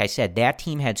 like I said, that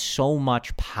team had so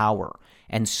much power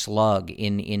and slug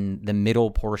in the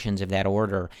middle portions of that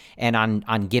order. And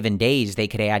on given days, they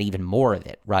could add even more of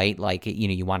it, right? Like,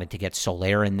 you wanted to get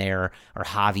Soler in there or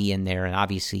Javi in there. And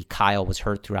obviously Kyle was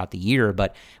hurt throughout the year.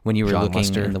 But when you were John looking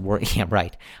Lester. in the world, yeah,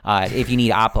 right. If you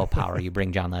need oppo power, you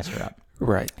bring John Lester up.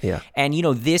 Right, yeah. And,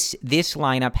 this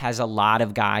lineup has a lot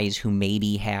of guys who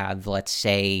maybe have, let's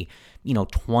say,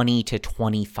 20 to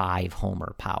 25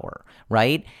 homer power,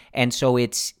 right? And so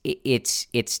it's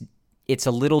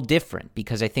a little different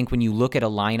because I think when you look at a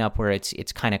lineup where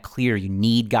it's kind of clear you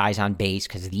need guys on base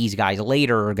because these guys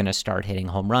later are going to start hitting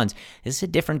home runs, this is a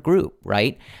different group,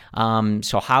 right?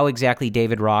 So how exactly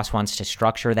David Ross wants to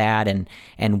structure that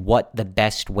and what the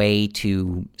best way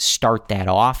to start that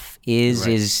off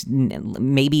is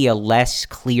maybe a less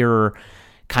clear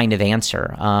kind of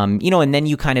answer. And then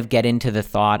you kind of get into the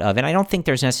thought of, and I don't think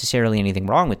there's necessarily anything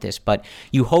wrong with this, but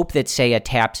you hope that Seiya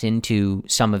taps into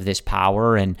some of this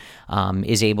power and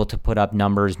is able to put up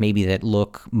numbers maybe that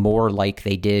look more like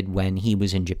they did when he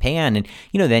was in Japan. And,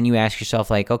 then you ask yourself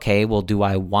like, okay, well, do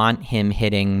I want him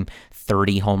hitting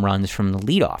 30 home runs from the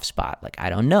leadoff spot? Like, I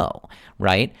don't know,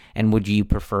 right? And would you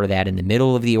prefer that in the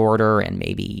middle of the order and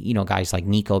maybe, guys like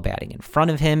Nico batting in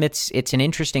front of him? It's an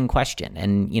interesting question.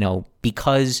 And,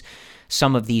 because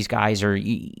some of these guys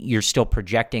you're still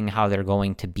projecting how they're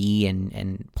going to be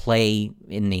and play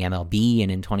in the MLB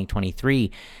and in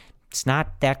 2023, it's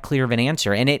not that clear of an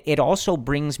answer. And it also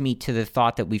brings me to the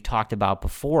thought that we've talked about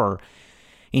before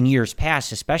in years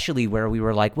past, especially where we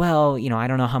were like, well, I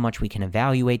don't know how much we can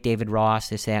evaluate David Ross,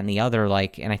 this, that, and the other.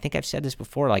 Like, and I think I've said this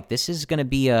before, like this is going to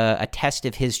be a test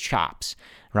of his chops,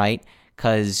 right?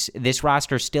 Because this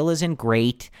roster still isn't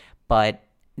great, but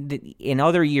in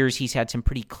other years, he's had some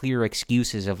pretty clear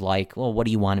excuses of like, well, what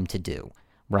do you want him to do,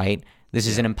 right? This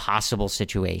is an impossible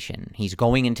situation. He's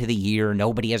going into the year.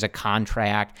 Nobody has a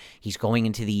contract. He's going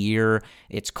into the year.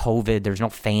 It's COVID. There's no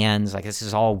fans. Like, this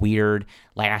is all weird.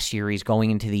 Last year, he's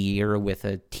going into the year with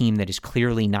a team that is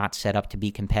clearly not set up to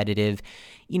be competitive.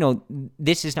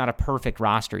 This is not a perfect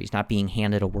roster. He's not being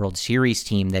handed a World Series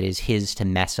team that is his to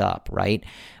mess up, right?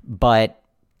 But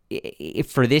if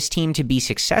for this team to be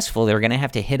successful, they're going to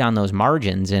have to hit on those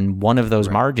margins, and one of those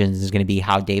margins is going to be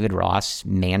how David Ross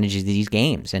manages these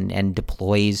games and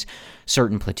deploys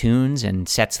certain platoons and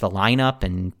sets the lineup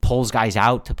and pulls guys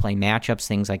out to play matchups,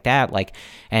 things like that.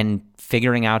 And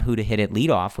figuring out who to hit at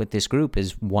leadoff with this group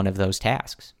is one of those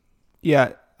tasks.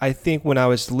 Yeah, I think when I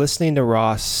was listening to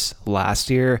Ross last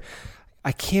year,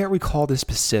 I can't recall the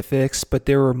specifics, but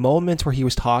there were moments where he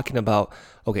was talking about,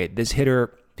 okay, this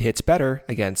hitter hits better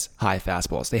against high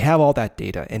fastballs. They have all that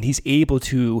data, and he's able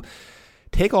to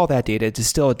take all that data,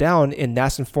 distill it down, and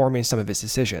that's informing some of his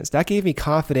decisions. That gave me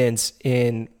confidence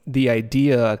in the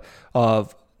idea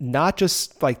of not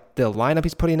just like the lineup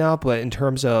he's putting out, but in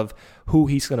terms of who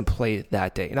he's going to play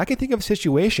that day. And I can think of a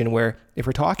situation where if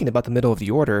we're talking about the middle of the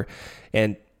order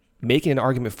and making an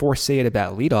argument for Seiya to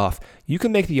bat leadoff, you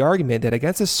can make the argument that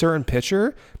against a certain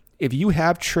pitcher, if you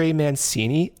have Trey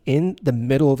Mancini in the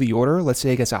middle of the order, let's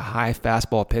say against a high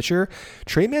fastball pitcher,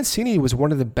 Trey Mancini was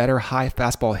one of the better high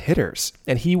fastball hitters,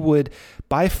 and he would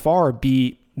by far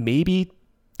be maybe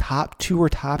top 2 or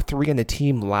top 3 in the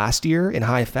team last year in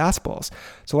high fastballs.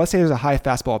 So let's say there's a high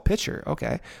fastball pitcher.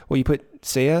 Okay, well, you put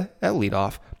Seiya at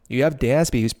leadoff. You have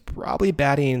Dansby, who's probably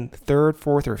batting 3rd,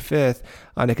 4th, or 5th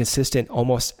on a consistent,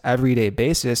 almost everyday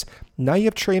basis. Now you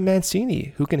have Trey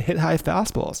Mancini, who can hit high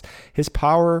fastballs. His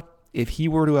power, if he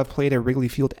were to have played at Wrigley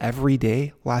Field every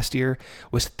day last year,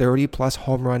 was 30-plus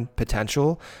home run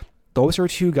potential. Those are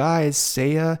two guys,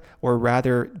 Seiya, or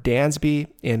rather Dansby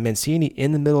and Mancini,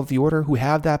 in the middle of the order who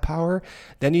have that power.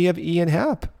 Then you have Ian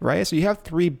Happ, right? So you have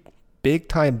 3 big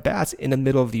time bats in the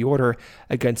middle of the order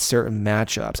against certain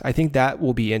matchups. I think that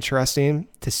will be interesting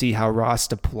to see how Ross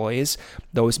deploys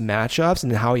those matchups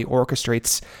and how he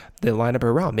orchestrates the lineup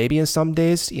around. Maybe in some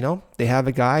days, they have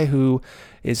a guy who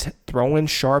is throwing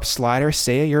sharp sliders.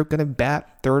 Say you're going to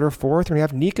bat third or fourth, and you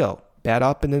have Nico bat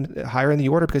up higher in the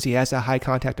order because he has that high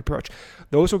contact approach.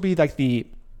 Those will be like the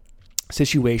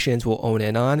situations we'll own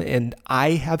in on, and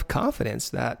I have confidence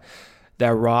that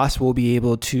Ross will be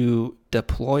able to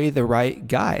deploy the right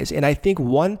guys. And I think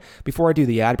before I do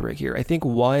the ad break here, I think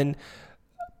one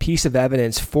piece of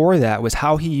evidence for that was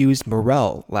how he used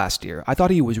Morel last year. I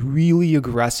thought he was really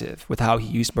aggressive with how he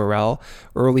used Morel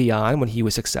early on when he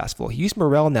was successful. He used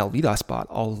Morel in that leadoff spot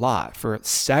a lot for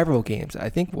several games. I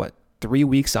think 3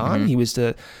 weeks on, he was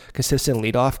the consistent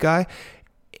leadoff guy.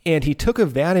 And he took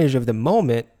advantage of the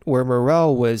moment where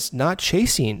Morel was not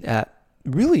chasing at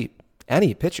really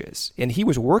any pitches, and he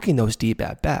was working those deep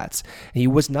at bats. And he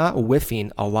was not whiffing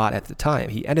a lot at the time.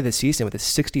 He ended the season with a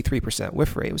 63%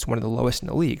 whiff rate. It was one of the lowest in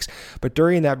the leagues. But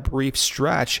during that brief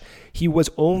stretch, he was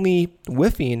only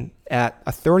whiffing at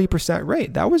a 30%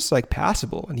 rate. That was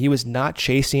passable. And he was not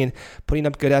chasing, putting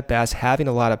up good at bats, having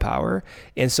a lot of power.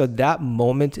 And so that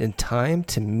moment in time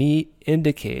to me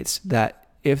indicates that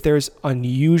if there's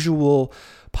unusual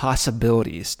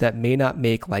possibilities that may not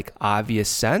make obvious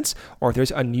sense, or if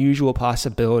there's unusual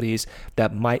possibilities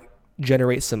that might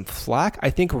generate some flack,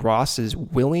 I think Ross is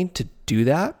willing to do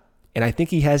that. And I think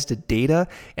he has the data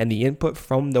and the input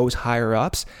from those higher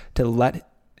ups to let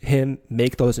him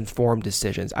make those informed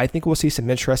decisions. I think we'll see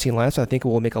some interesting lineups. I think it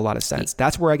will make a lot of sense.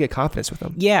 That's where I get confidence with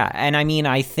him. Yeah, and I mean,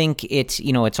 I think it's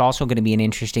also going to be an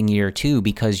interesting year too,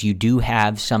 because you do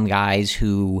have some guys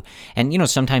who, and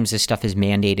sometimes this stuff is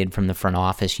mandated from the front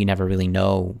office. You never really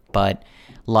know, but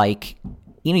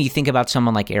you think about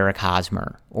someone like Eric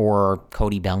Hosmer or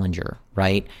Cody Bellinger,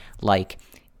 right?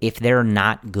 If they're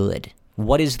not good,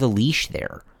 what is the leash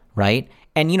there, right?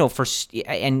 And, Matt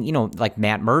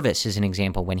Mervis is an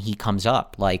example when he comes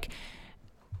up,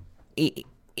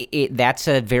 that's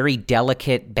a very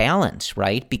delicate balance,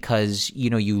 right? Because,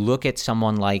 you look at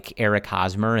someone like Eric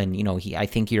Hosmer and, I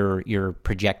think you're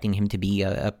projecting him to be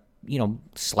a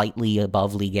slightly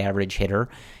above league average hitter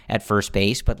at first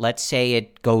base, but let's say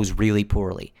it goes really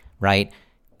poorly, right?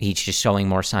 He's just showing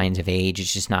more signs of age.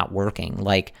 It's just not working.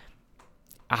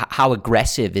 How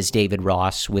aggressive is David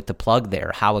Ross with the plug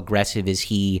there? How aggressive is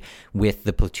he with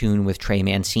the platoon with Trey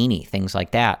Mancini? Things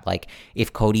like that.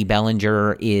 If Cody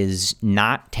Bellinger is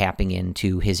not tapping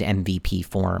into his MVP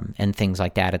form and things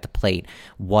like that at the plate,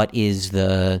 what is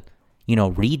the,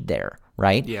 read there,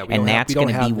 right? Yeah, and that's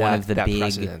going to be one of the big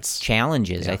precedence.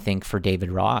 Challenges, I think, for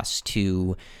David Ross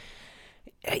to,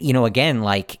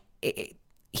 again,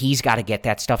 he's got to get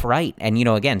that stuff right. And,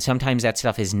 again, sometimes that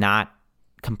stuff is not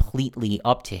completely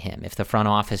up to him. If the front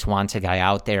office wants a guy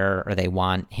out there, or they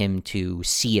want him to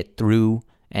see it through,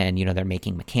 and they're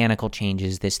making mechanical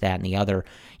changes, this, that, and the other,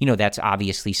 that's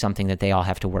obviously something that they all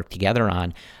have to work together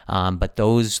on. But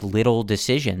those little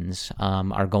decisions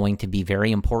are going to be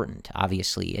very important,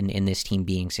 obviously, in this team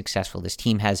being successful. This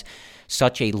team has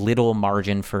such a little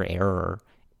margin for error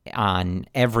on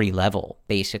every level,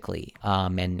 basically,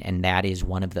 and that is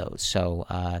one of those. So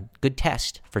good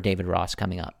test for David Ross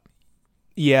coming up.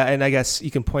 Yeah, and I guess you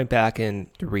can point back in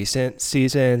the recent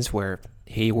seasons where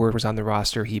Hayward was on the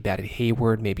roster. He batted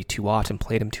Hayward maybe too often,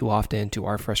 played him too often to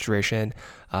our frustration.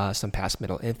 Some past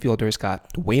middle infielders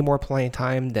got way more playing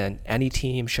time than any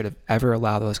team should have ever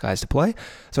allowed those guys to play.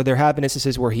 So there have been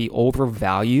instances where he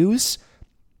overvalues,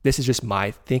 this is just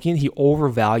my thinking, he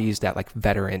overvalues that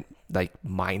veteran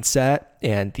mindset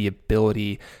and the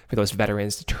ability for those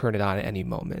veterans to turn it on at any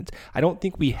moment. I don't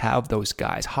think we have those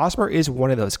guys. Hosmer is one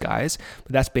of those guys,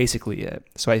 but that's basically it.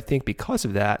 So I think because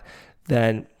of that,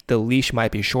 then the leash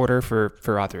might be shorter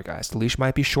for other guys. The leash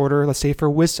might be shorter, let's say, for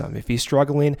Wisdom. If he's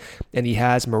struggling and he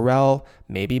has Morel,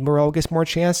 maybe Morel gets more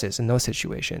chances in those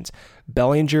situations.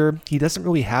 Bellinger, he doesn't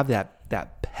really have that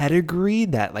pedigree,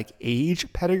 that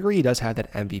age pedigree. He does have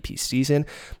that MVP season,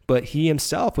 but he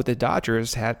himself with the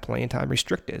Dodgers had playing time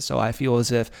restricted. So I feel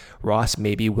as if Ross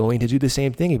may be willing to do the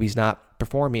same thing if he's not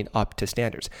performing up to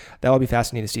standards. That will be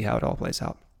fascinating to see how it all plays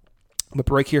out. A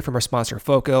break here from our sponsor,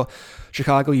 FOCO.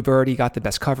 Chicago, you've already got the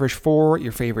best coverage for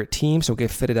your favorite team, so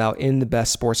get fitted out in the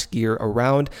best sports gear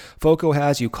around. FOCO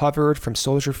has you covered from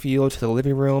Soldier Field to the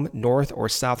living room, north or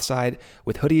south side,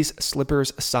 with hoodies,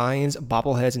 slippers, signs,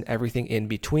 bobbleheads, and everything in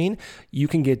between. You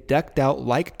can get decked out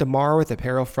like DeMar with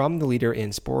apparel from the leader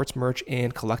in sports merch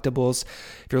and collectibles.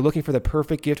 If you're looking for the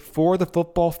perfect gift for the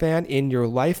football fan in your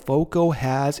life, FOCO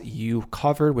has you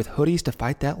covered with hoodies to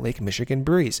fight that Lake Michigan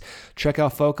breeze. Check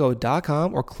out FOCO.com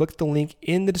DraftKings.com or click the link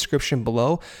in the description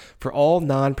below. For all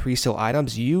non-presale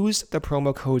items, use the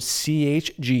promo code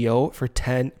CHGO for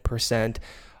 10%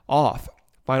 off.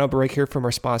 Final break here from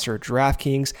our sponsor,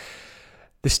 DraftKings.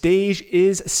 The stage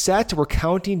is set. We're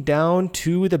counting down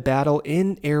to the battle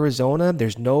in Arizona.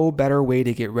 There's no better way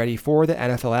to get ready for the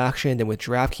NFL action than with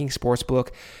DraftKings Sportsbook,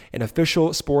 an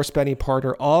official sports betting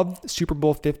partner of Super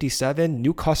Bowl 57.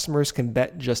 New customers can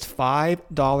bet just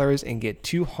 $5 and get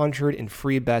 $200 in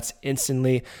free bets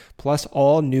instantly. Plus,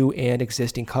 all new and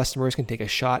existing customers can take a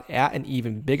shot at an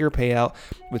even bigger payout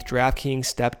with DraftKings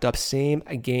stepped up same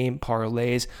game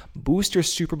parlays. Boost your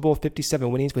Super Bowl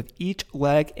 57 winnings with each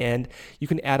leg, and you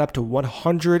can add up to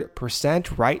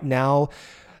 100%. Right now,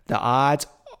 the odds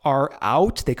are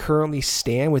out. They currently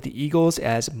stand with the Eagles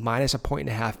as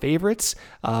 -1.5 favorites.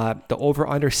 The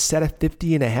over/under set at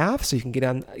 50.5, so you can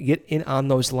get in on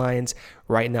those lines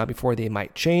right now before they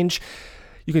might change.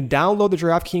 You can download the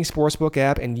DraftKings Sportsbook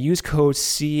app and use code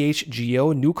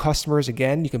CHGO. New customers,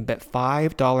 again, you can bet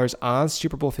 $5 on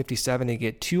Super Bowl 57 and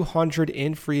get $200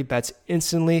 in free bets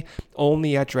instantly,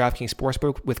 only at DraftKings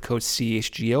Sportsbook with code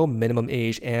CHGO. Minimum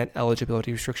age and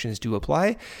eligibility restrictions do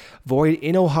apply. Void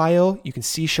in Ohio. You can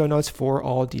see show notes for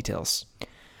all details.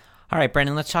 All right,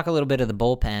 Brendan, let's talk a little bit of the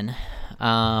bullpen.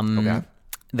 Okay.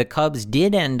 The Cubs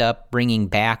did end up bringing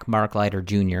back Mark Leiter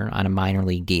Jr. on a minor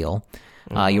league deal.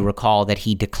 You recall that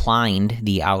he declined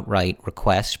the outright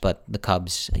request, but the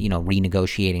Cubs,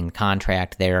 renegotiating the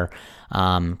contract there,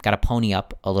 got to pony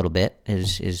up a little bit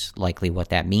is likely what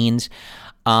that means.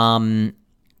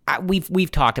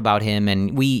 We've talked about him,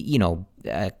 and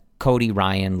Cody,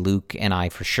 Ryan, Luke, and I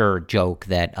for sure joke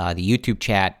that the YouTube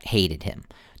chat hated him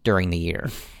during the year.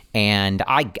 And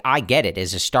I get it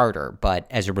as a starter, but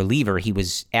as a reliever, he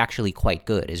was actually quite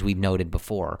good, as we've noted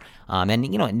before. And,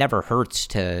 it never hurts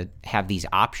to have these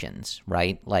options,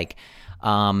 right? But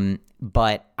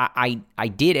I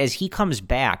did, as he comes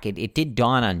back, it did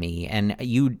dawn on me, and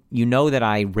you know that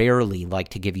I rarely like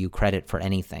to give you credit for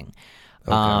anything.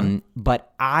 Okay.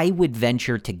 But I would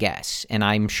venture to guess, and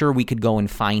I'm sure we could go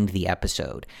and find the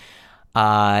episode.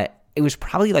 It was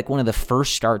probably like one of the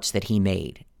first starts that he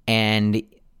made, and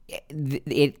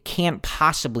it can't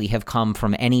possibly have come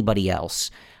from anybody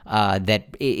else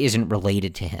that isn't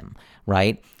related to him,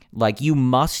 right? Like, you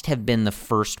must have been the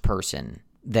first person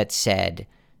that said,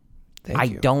 I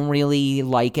don't really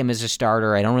like him as a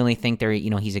starter. I don't really think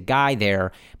he's a guy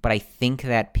there, but I think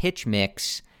that pitch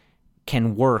mix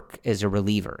can work as a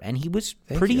reliever. And he was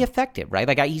pretty effective, right?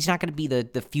 Like, he's not going to be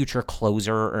the future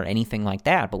closer or anything like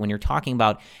that, but when you're talking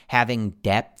about having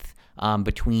depth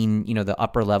between the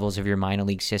upper levels of your minor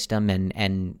league system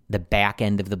and the back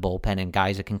end of the bullpen and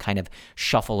guys that can kind of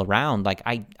shuffle around, like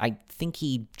I think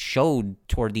he showed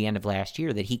toward the end of last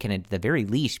year that he can at the very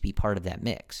least be part of that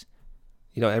mix.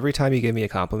 Every time you give me a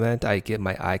compliment, I get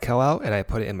my iCal out and I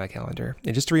put it in my calendar.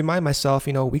 And just to remind myself,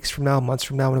 weeks from now, months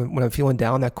from now, when I'm feeling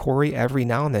down, that Corey every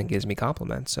now and then gives me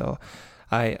compliments. So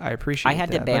I appreciate that. I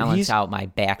had to balance out my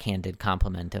backhanded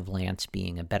compliment of Lance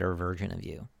being a better version of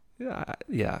you.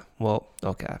 Yeah. Well,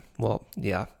 okay. Well,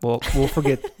 yeah. Well, we'll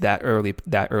forget that early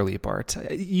part.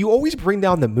 You always bring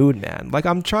down the mood, man. Like,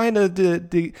 I'm trying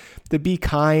to be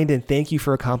kind and thank you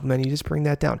for a compliment. You just bring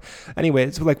that down. Anyway,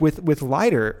 so like with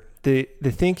Leiter, the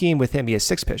thinking with him, he has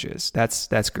 6 pitches.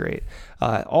 That's great.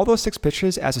 All those 6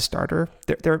 pitches as a starter,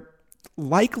 they're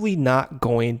likely not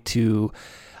going to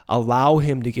allow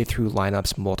him to get through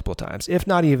lineups multiple times, if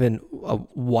not even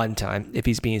one time, if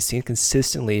he's being seen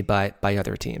consistently by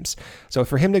other teams. So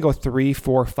for him to go 3,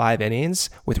 4, 5 innings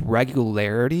with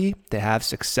regularity to have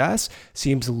success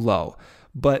seems low.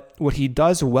 But what he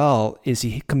does well is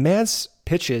he commands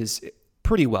pitches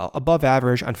pretty well, above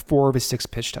average on 4 of his 6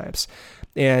 pitch types.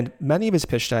 And many of his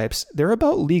pitch types, they're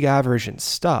about league average and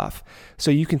stuff.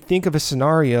 So you can think of a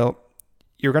scenario,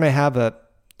 you're going to have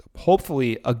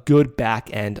hopefully a good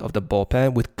back end of the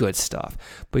bullpen with good stuff.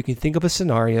 But you can think of a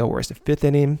scenario where it's the 5th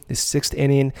inning, the 6th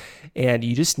inning, and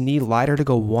you just need Leiter to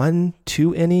go 1,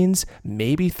 2 innings,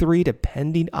 maybe 3,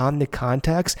 depending on the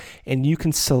context, and you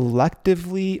can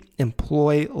selectively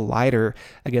employ Leiter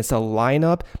against a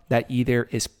lineup that either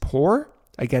is poor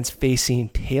against facing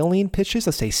tailing pitches,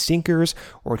 let's say sinkers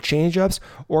or changeups,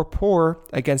 or poor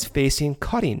against facing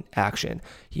cutting action.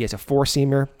 He has a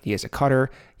 4-seamer, he has a cutter,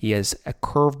 he has a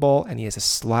curveball, and he has a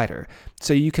slider.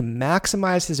 So you can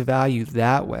maximize his value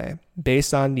that way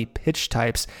based on the pitch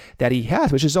types that he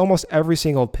has, which is almost every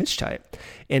single pitch type.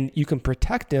 And you can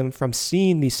protect him from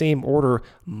seeing the same order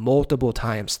multiple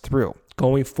times through.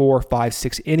 Going 4, 5,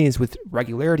 6 innings with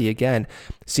regularity, again,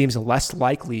 seems less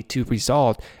likely to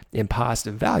result in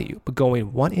positive value. But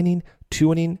going 1 inning,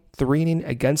 2 inning, 3 inning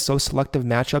against those selective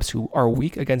matchups who are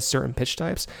weak against certain pitch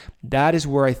types, that is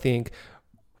where I think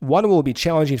one will be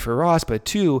challenging for Ross, but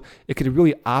two, it could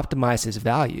really optimize his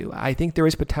value. I think there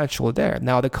is potential there.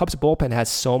 Now, the Cubs bullpen has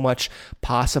so much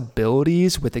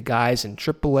possibilities with the guys in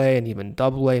AAA and even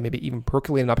AA, maybe even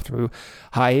percolating up through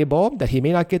high A ball, that he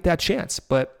may not get that chance.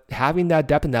 But having that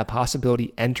depth and that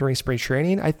possibility entering spring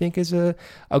training, I think is a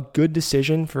good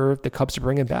decision for the Cubs to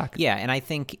bring him back. Yeah, and I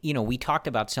think, we talked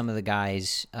about some of the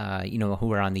guys,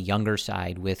 who are on the younger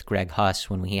side with Greg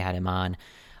Huss when we had him on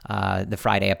the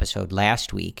Friday episode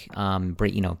last week,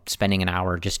 spending an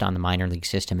hour just on the minor league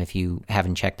system if you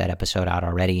haven't checked that episode out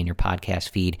already in your podcast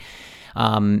feed.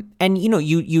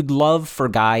 You'd love for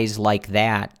guys like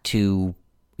that to,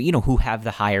 who have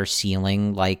the higher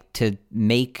ceiling, like to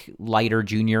make Leiter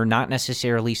Jr. not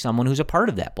necessarily someone who's a part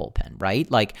of that bullpen, right?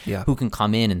 Who can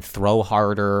come in and throw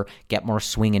harder, get more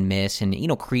swing and miss, and,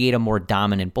 create a more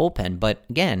dominant bullpen. But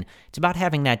again, it's about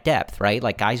having that depth, right?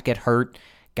 Like guys get hurt.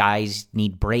 Guys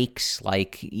need breaks.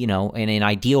 In an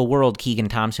ideal world, Keegan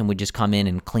Thompson would just come in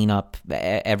and clean up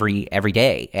every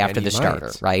day after the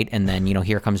starter, right? And then,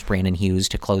 here comes Brandon Hughes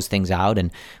to close things out,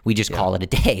 and we just call it a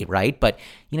day, right? But,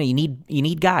 you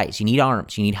need guys, you need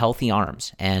arms, you need healthy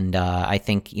arms. And I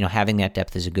think, having that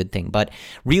depth is a good thing. But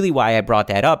really why I brought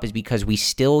that up is because we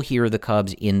still hear the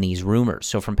Cubs in these rumors.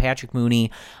 So from Patrick Mooney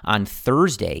on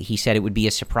Thursday, he said it would be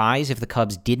a surprise if the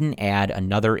Cubs didn't add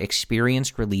another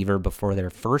experienced reliever before their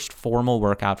first formal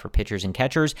workout for pitchers and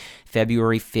catchers,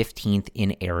 February 15th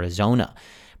in Arizona.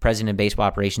 President of Baseball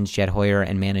Operations Jed Hoyer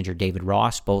and manager David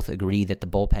Ross both agree that the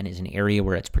bullpen is an area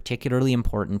where it's particularly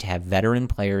important to have veteran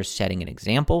players setting an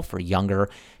example for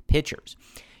younger pitchers.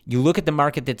 You look at the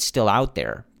market that's still out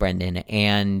there, Brendan,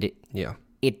 and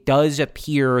it does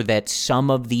appear that some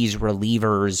of these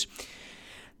relievers,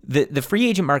 the free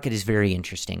agent market is very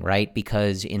interesting, right?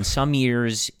 Because in some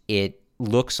years it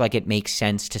looks like it makes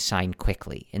sense to sign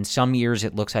quickly. In some years,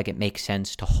 it looks like it makes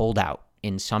sense to hold out.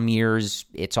 In some years,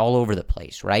 it's all over the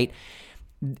place, right?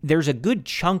 There's a good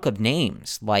chunk of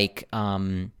names, like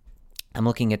I'm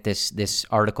looking at this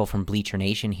article from Bleacher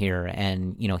Nation here,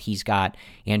 and he's got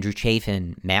Andrew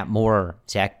Chafin, Matt Moore,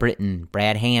 Zach Britton,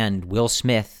 Brad Hand, Will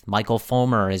Smith, Michael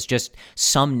Fulmer as just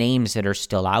some names that are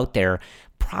still out there.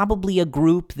 Probably a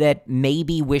group that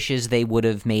maybe wishes they would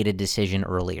have made a decision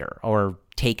earlier or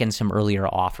taken some earlier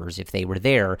offers if they were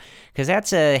there, because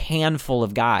that's a handful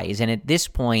of guys. And at this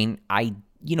point, I,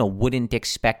 wouldn't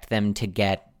expect them to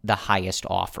get the highest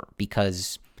offer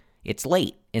because it's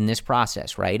late in this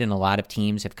process, right? And a lot of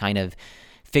teams have kind of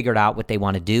figured out what they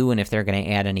want to do. And if they're going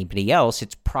to add anybody else,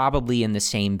 it's probably in the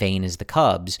same vein as the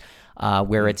Cubs,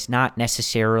 where it's not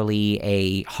necessarily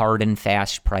a hard and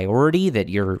fast priority that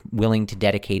you're willing to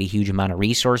dedicate a huge amount of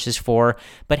resources for.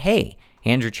 But hey,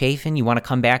 Andrew Chafin, you want to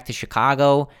come back to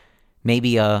Chicago,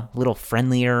 maybe a little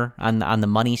friendlier on the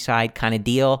money side kind of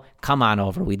deal? Come on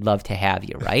over. We'd love to have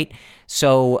you, right?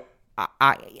 So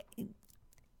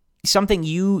something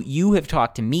you have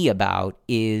talked to me about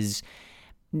is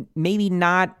maybe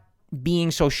not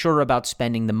being so sure about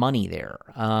spending the money there.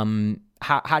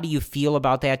 How do you feel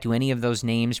about that? Do any of those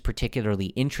names particularly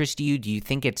interest you? Do you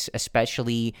think it's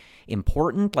especially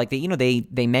important? Like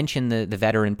they mentioned the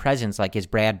veteran presence. Like, is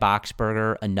Brad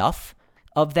Boxberger enough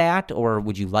of that, or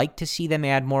would you like to see them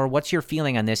add more? What's your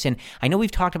feeling on this? And I know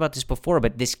we've talked about this before,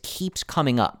 but this keeps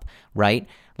coming up, right?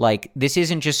 Like, this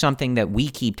isn't just something that we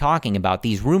keep talking about.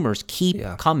 These rumors keep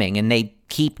coming, and they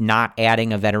keep not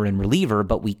adding a veteran reliever,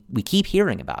 but we keep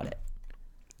hearing about it.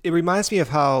 It reminds me of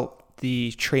how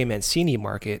the Trey Mancini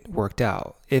market worked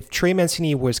out. If Trey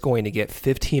Mancini was going to get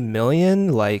 $15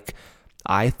 million, like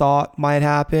I thought might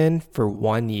happen for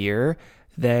 1 year,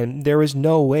 then there was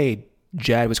no way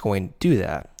Jed was going to do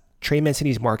that. Trey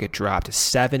Mancini's market dropped to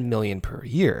 $7 million per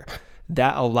year.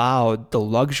 That allowed the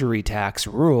luxury tax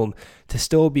room to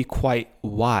still be quite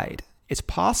wide. It's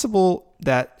possible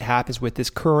that happens with this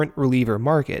current reliever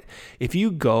market. If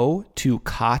you go to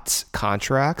COTS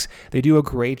contracts, they do a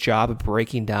great job of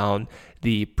breaking down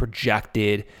the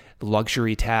projected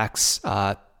luxury tax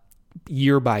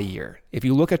year by year. If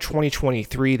you look at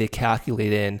 2023, they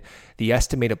calculate in the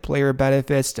estimated player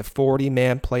benefits, the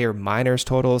 40-man player minors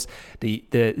totals, the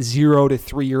 0 to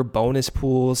 3 year bonus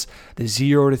pools, the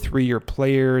 0 to 3 year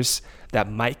players that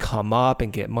might come up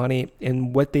and get money.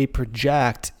 And what they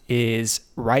project is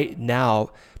right now,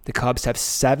 the Cubs have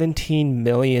 $17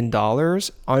 million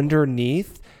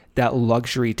underneath that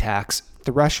luxury tax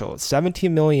threshold. $17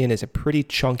 million is a pretty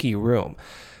chunky room.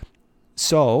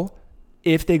 So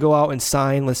if they go out and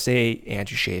sign, let's say,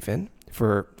 Andrew Chafin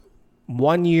for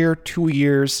 1 year, 2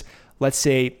 years, let's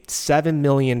say $7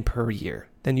 million per year,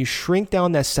 Then you shrink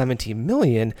down that 17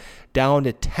 million down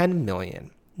to 10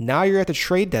 million. Now you're at the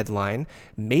trade deadline.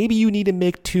 Maybe you need to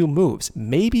make 2 moves.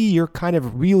 Maybe you're kind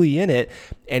of really in it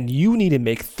and you need to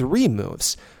make 3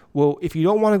 moves. Well, if you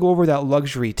don't want to go over that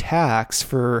luxury tax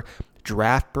for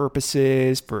draft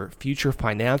purposes, for future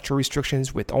financial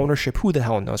restrictions with ownership, who the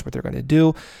hell knows what they're going to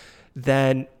do,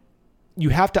 then you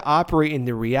have to operate in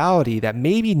the reality that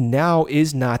maybe now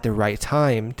is not the right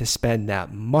time to spend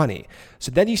that money.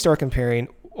 So then you start comparing,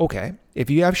 okay, if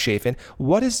you have Chafin,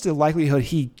 what is the likelihood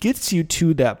he gets you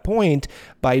to that point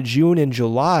by June and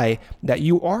July that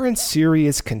you are in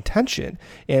serious contention?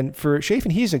 And for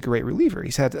Chafin, he's a great reliever.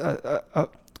 He's had a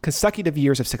consecutive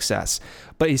years of success.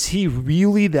 But is he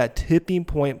really that tipping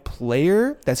point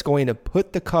player that's going to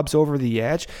put the Cubs over the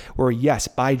edge where, yes,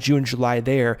 by June, July,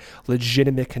 they're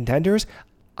legitimate contenders?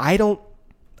 I'm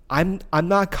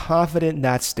not confident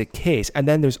that's the case. And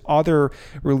then there's other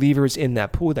relievers in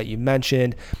that pool that you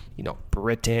mentioned,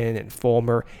 Britton and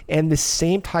Fulmer, and the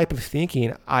same type of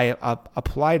thinking I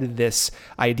apply to this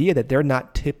idea that they're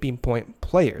not tipping point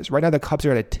players. Right now, the Cubs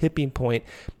are at a tipping point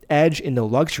edge in the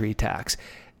luxury tax.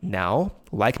 Now,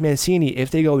 like Mancini, if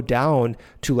they go down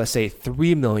to, let's say,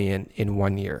 3 million in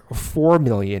 1 year or 4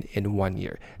 million in 1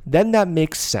 year, then that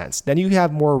makes sense. Then you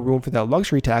have more room for that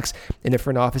luxury tax in the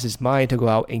front office's mind to go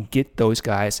out and get those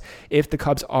guys if the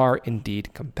Cubs are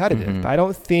indeed competitive. But I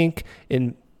don't think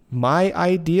in my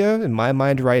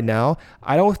mind right now,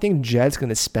 I don't think Jed's going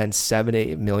to spend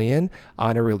 7-8 million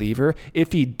on a reliever.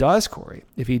 If he does, Corey,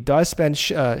 if he does spend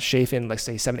Chafin, let's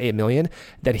say 7-8 million,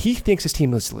 that he thinks his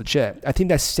team is legit. I think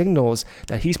that signals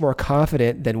that he's more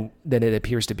confident than it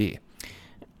appears to be.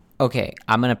 Okay,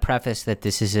 I'm going to preface that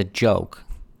this is a joke,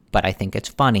 but I think it's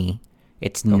funny.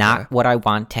 It's not what I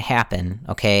want to happen,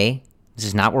 okay? This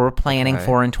is not what we're planning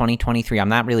for in 2023. I'm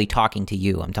not really talking to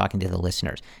you. I'm talking to the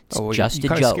listeners. It's just a joke. You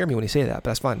kind of scare me when you say that, but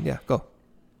that's fine. Yeah, go.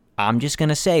 I'm just going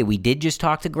to say, we did just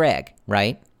talk to Greg,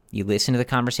 right? You listened to the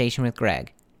conversation with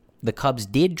Greg. The Cubs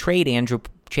did trade Andrew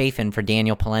Chafin for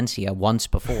Daniel Palencia once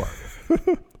before.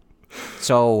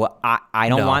 So I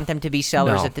don't want them to be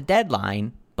sellers at the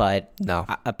deadline, but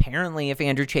apparently if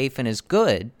Andrew Chafin is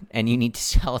good and you need to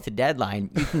sell at the deadline,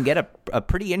 you can get a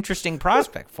pretty interesting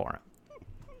prospect for him.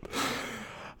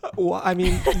 Well, I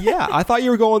mean, yeah, I thought you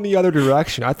were going the other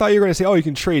direction. I thought you were going to say, you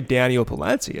can trade Daniel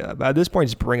Palencia. But at this point,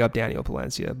 just bring up Daniel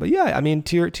Palencia. But yeah, I mean,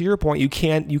 to your point, you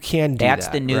can do that's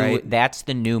that. That's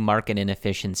the new market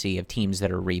inefficiency of teams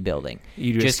that are rebuilding.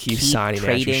 You just keep signing,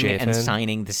 trading and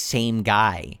signing the same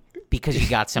guy because you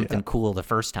got something cool the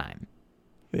first time.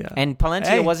 Yeah, and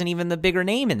Palencia wasn't even the bigger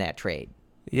name in that trade.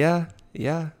 Yeah.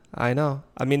 I know.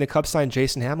 I mean, the Cubs signed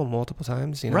Jason Hammel multiple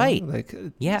times, Right.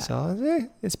 So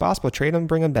it's possible. Trade him,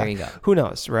 bring him back. There you go. Who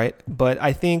knows, right? But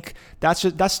I think that's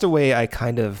the way I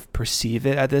kind of perceive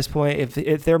it at this point.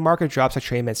 If their market drops like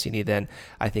Trey Mancini, then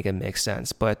I think it makes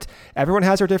sense. But everyone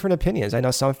has their different opinions. I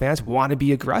know some fans want to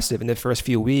be aggressive in the first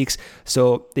few weeks,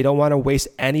 so they don't want to waste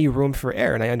any room for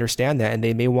error, and I understand that. And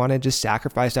they may want to just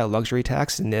sacrifice that luxury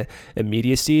tax and the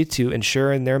immediacy to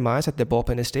ensure in their minds that the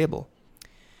bullpen is stable.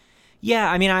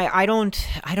 Yeah, I mean, I don't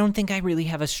think I really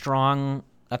have a strong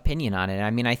opinion on it.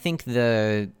 I mean, I think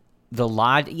the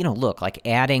look, like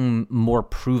adding more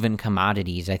proven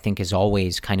commodities, I think is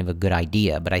always kind of a good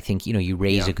idea. But I think, you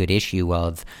raise a good issue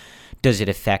of, does it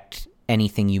affect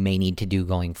anything you may need to do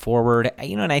going forward?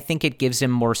 And I think it gives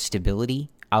them more stability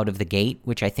out of the gate,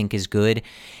 which I think is good.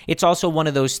 It's also one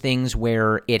of those things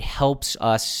where it helps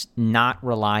us not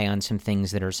rely on some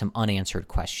things that are some unanswered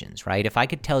questions, right? If I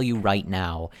could tell you right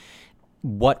now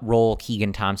what role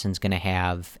Keegan Thompson's going to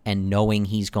have and knowing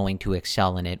he's going to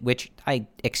excel in it, which I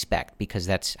expect because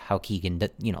that's how Keegan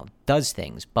does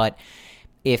things. But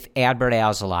if Adbert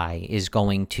Alzolay is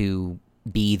going to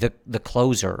be the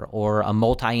closer or a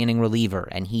multi-inning reliever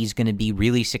and he's going to be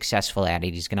really successful at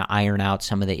it, he's going to iron out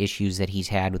some of the issues that he's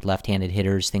had with left-handed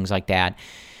hitters, things like that.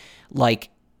 Like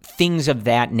things of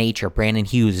that nature, Brandon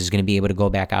Hughes is going to be able to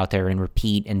go back out there and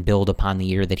repeat and build upon the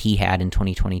year that he had in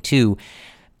 2022.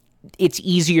 It's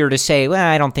easier to say, well,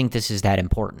 I don't think this is that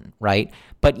important, right?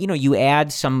 But, you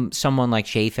add someone like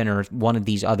Chafin or one of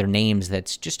these other names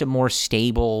that's just a more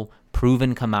stable,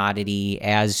 proven commodity,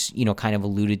 as, kind of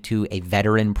alluded to, a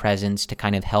veteran presence to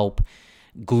kind of help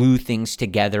glue things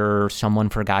together, someone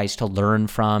for guys to learn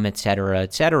from, et cetera,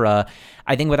 et cetera.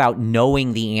 I think without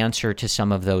knowing the answer to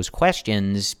some of those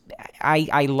questions,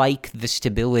 I like the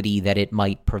stability that it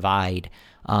might provide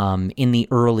in the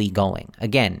early going.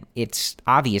 Again, it's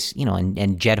obvious,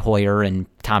 and Jed Hoyer and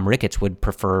Tom Ricketts would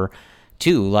prefer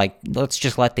too. Like, let's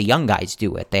just let the young guys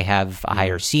do it. They have a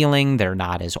higher ceiling. They're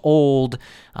not as old.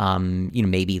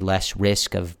 Maybe less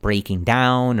risk of breaking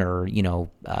down or,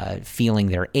 feeling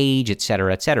their age, et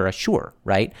cetera, et cetera. Sure,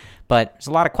 right? But there's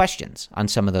a lot of questions on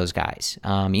some of those guys.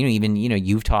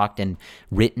 You've talked and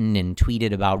written and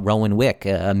tweeted about Rowan Wick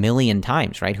a million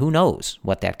times, right? Who knows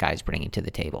what that guy's bringing to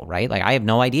the table, right? Like, I have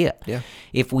no idea. Yeah.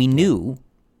 If we knew,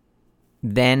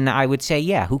 then I would say,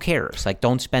 yeah, who cares? Like,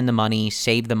 don't spend the money,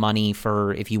 save the money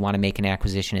for if you want to make an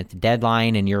acquisition at the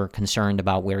deadline and you're concerned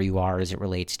about where you are as it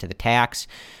relates to the tax,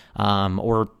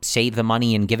 or save the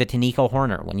money and give it to Nico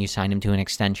Horner when you sign him to an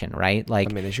extension, right? Like,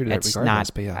 I mean, they should do that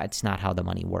regardless, but yeah. It's not how the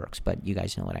money works, but you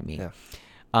guys know what I mean.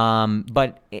 Yeah.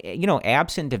 But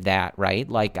absent of that, right?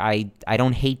 Like, I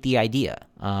don't hate the idea.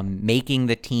 Making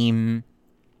the team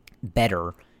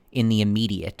better in the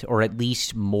immediate, or at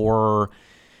least more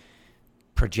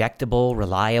projectable,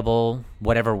 reliable,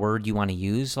 whatever word you want to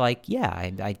use, like,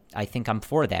 yeah, I think I'm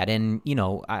for that. And,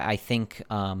 I think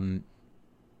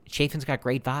Chafin's got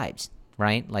great vibes,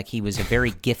 right? Like, he was a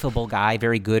very gifable guy,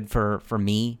 very good for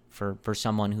me, for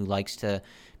someone who likes to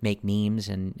make memes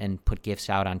and put GIFs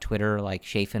out on Twitter. Like,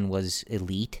 Chafin was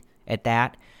elite at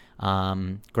that.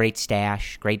 Great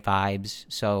stash, great vibes.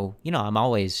 So, I'm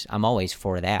always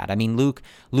for that. I mean, Luke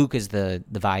is the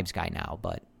vibes guy now,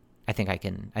 but I think I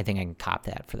can cop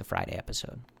that for the Friday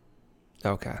episode.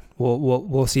 Okay.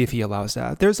 We'll see if he allows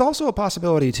that. There's also a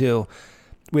possibility too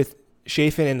with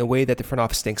Chafin and the way that the front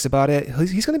office thinks about it.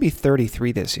 He's going to be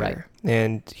 33 this year, right?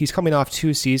 And he's coming off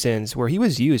 2 seasons where he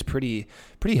was used pretty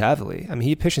heavily. I mean,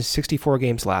 he pitched in 64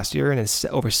 games last year and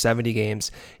over 70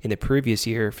 games in the previous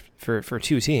year for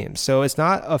 2 teams. So it's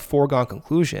not a foregone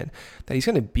conclusion that he's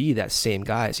going to be that same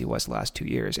guy as he was the last 2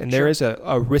 years. And there is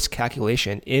a risk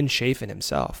calculation in Chafin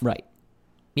himself. Right.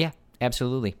 Yeah,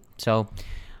 absolutely. So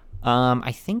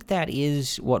I think that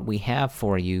is what we have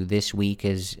for you this week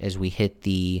as we hit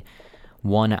the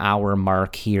 1 hour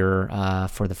mark here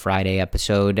for the Friday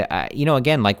episode.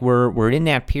 Again, like we're in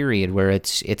that period where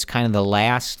it's kind of the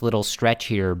last little stretch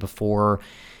here before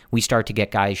we start to get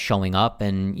guys showing up,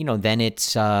 and then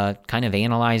it's kind of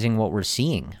analyzing what we're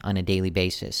seeing on a daily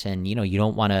basis. And you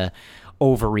don't want to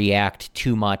overreact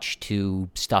too much to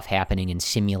stuff happening in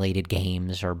simulated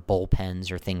games or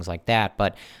bullpens or things like that.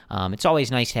 But it's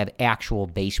always nice to have actual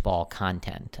baseball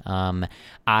content.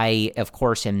 I, of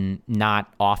course, am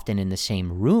not often in the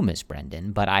same room as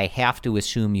Brendan, but I have to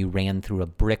assume you ran through a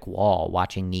brick wall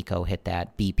watching Nico hit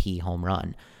that BP home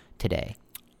run today.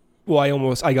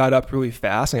 Well, I got up really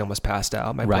fast. I almost passed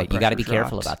out. My right, blood you got to be pressure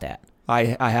careful dropped. about that.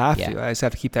 I have to. I just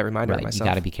have to keep that reminder of myself. You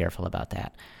got to be careful about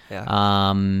that. Yeah.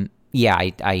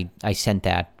 I sent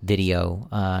that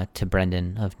video to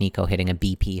Brendan of Nico hitting a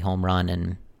BP home run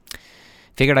and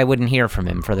figured I wouldn't hear from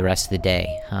him for the rest of the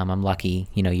day. I'm lucky,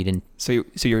 you didn't. So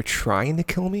you're trying to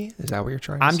kill me? Is that what you're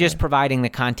trying to say? I'm just providing the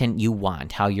content you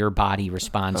want. How your body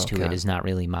responds to it is not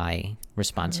really my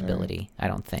responsibility, I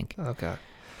don't think. Okay.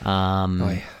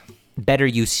 Better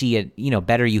you see it,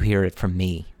 better you hear it from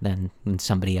me than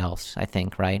somebody else, I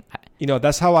think, right?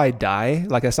 That's how I die.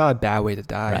 Like, that's not a bad way to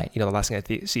die. Right. The last thing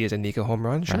I see is a Nico home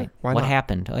run. Sure. Right. Why what not?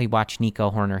 happened? You watched Nico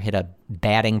Horner hit a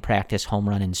batting practice home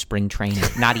run in spring training.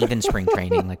 Not even spring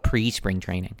training, like pre-spring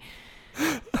training.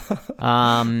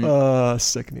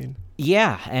 Sickening.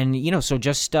 Yeah, and so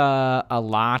just a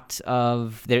lot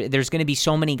of there's going to be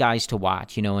so many guys to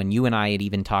watch, and you and I had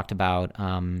even talked about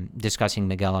discussing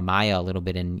Miguel Amaya a little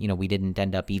bit, and we didn't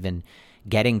end up even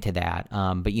getting to that.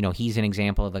 But he's an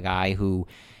example of a guy who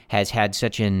has had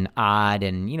such an odd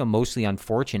and mostly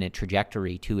unfortunate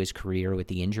trajectory to his career with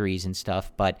the injuries and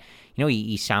stuff. But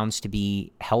he sounds to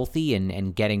be healthy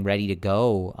and getting ready to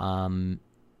go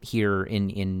here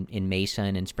in Mesa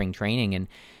and in spring training, and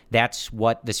that's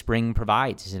what the spring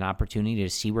provides, is an opportunity to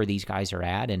see where these guys are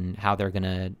at and how they're going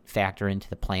to factor into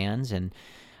the plans. And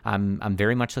I'm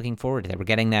very much looking forward to that. We're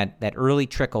getting that early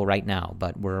trickle right now,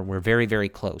 but we're very, very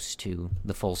close to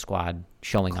the full squad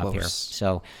showing up here.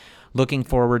 So looking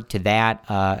forward to that.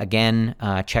 Again,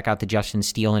 check out the Justin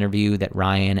Steele interview that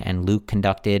Ryan and Luke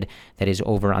conducted. That is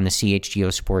over on the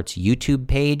CHGO Sports YouTube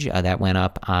page. That went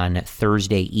up on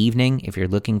Thursday evening, if you're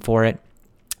looking for it.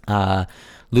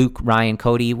 Luke, Ryan,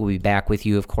 Cody will be back with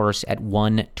you, of course, at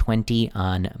 1:20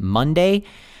 on Monday.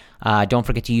 Don't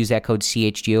forget to use that code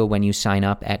CHGO when you sign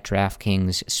up at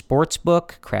DraftKings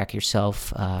Sportsbook. Crack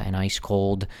yourself an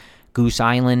ice-cold Goose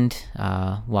Island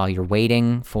while you're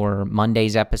waiting for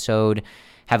Monday's episode.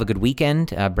 Have a good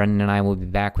weekend. Brendan and I will be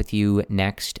back with you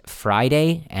next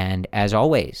Friday. And as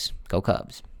always, go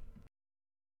Cubs.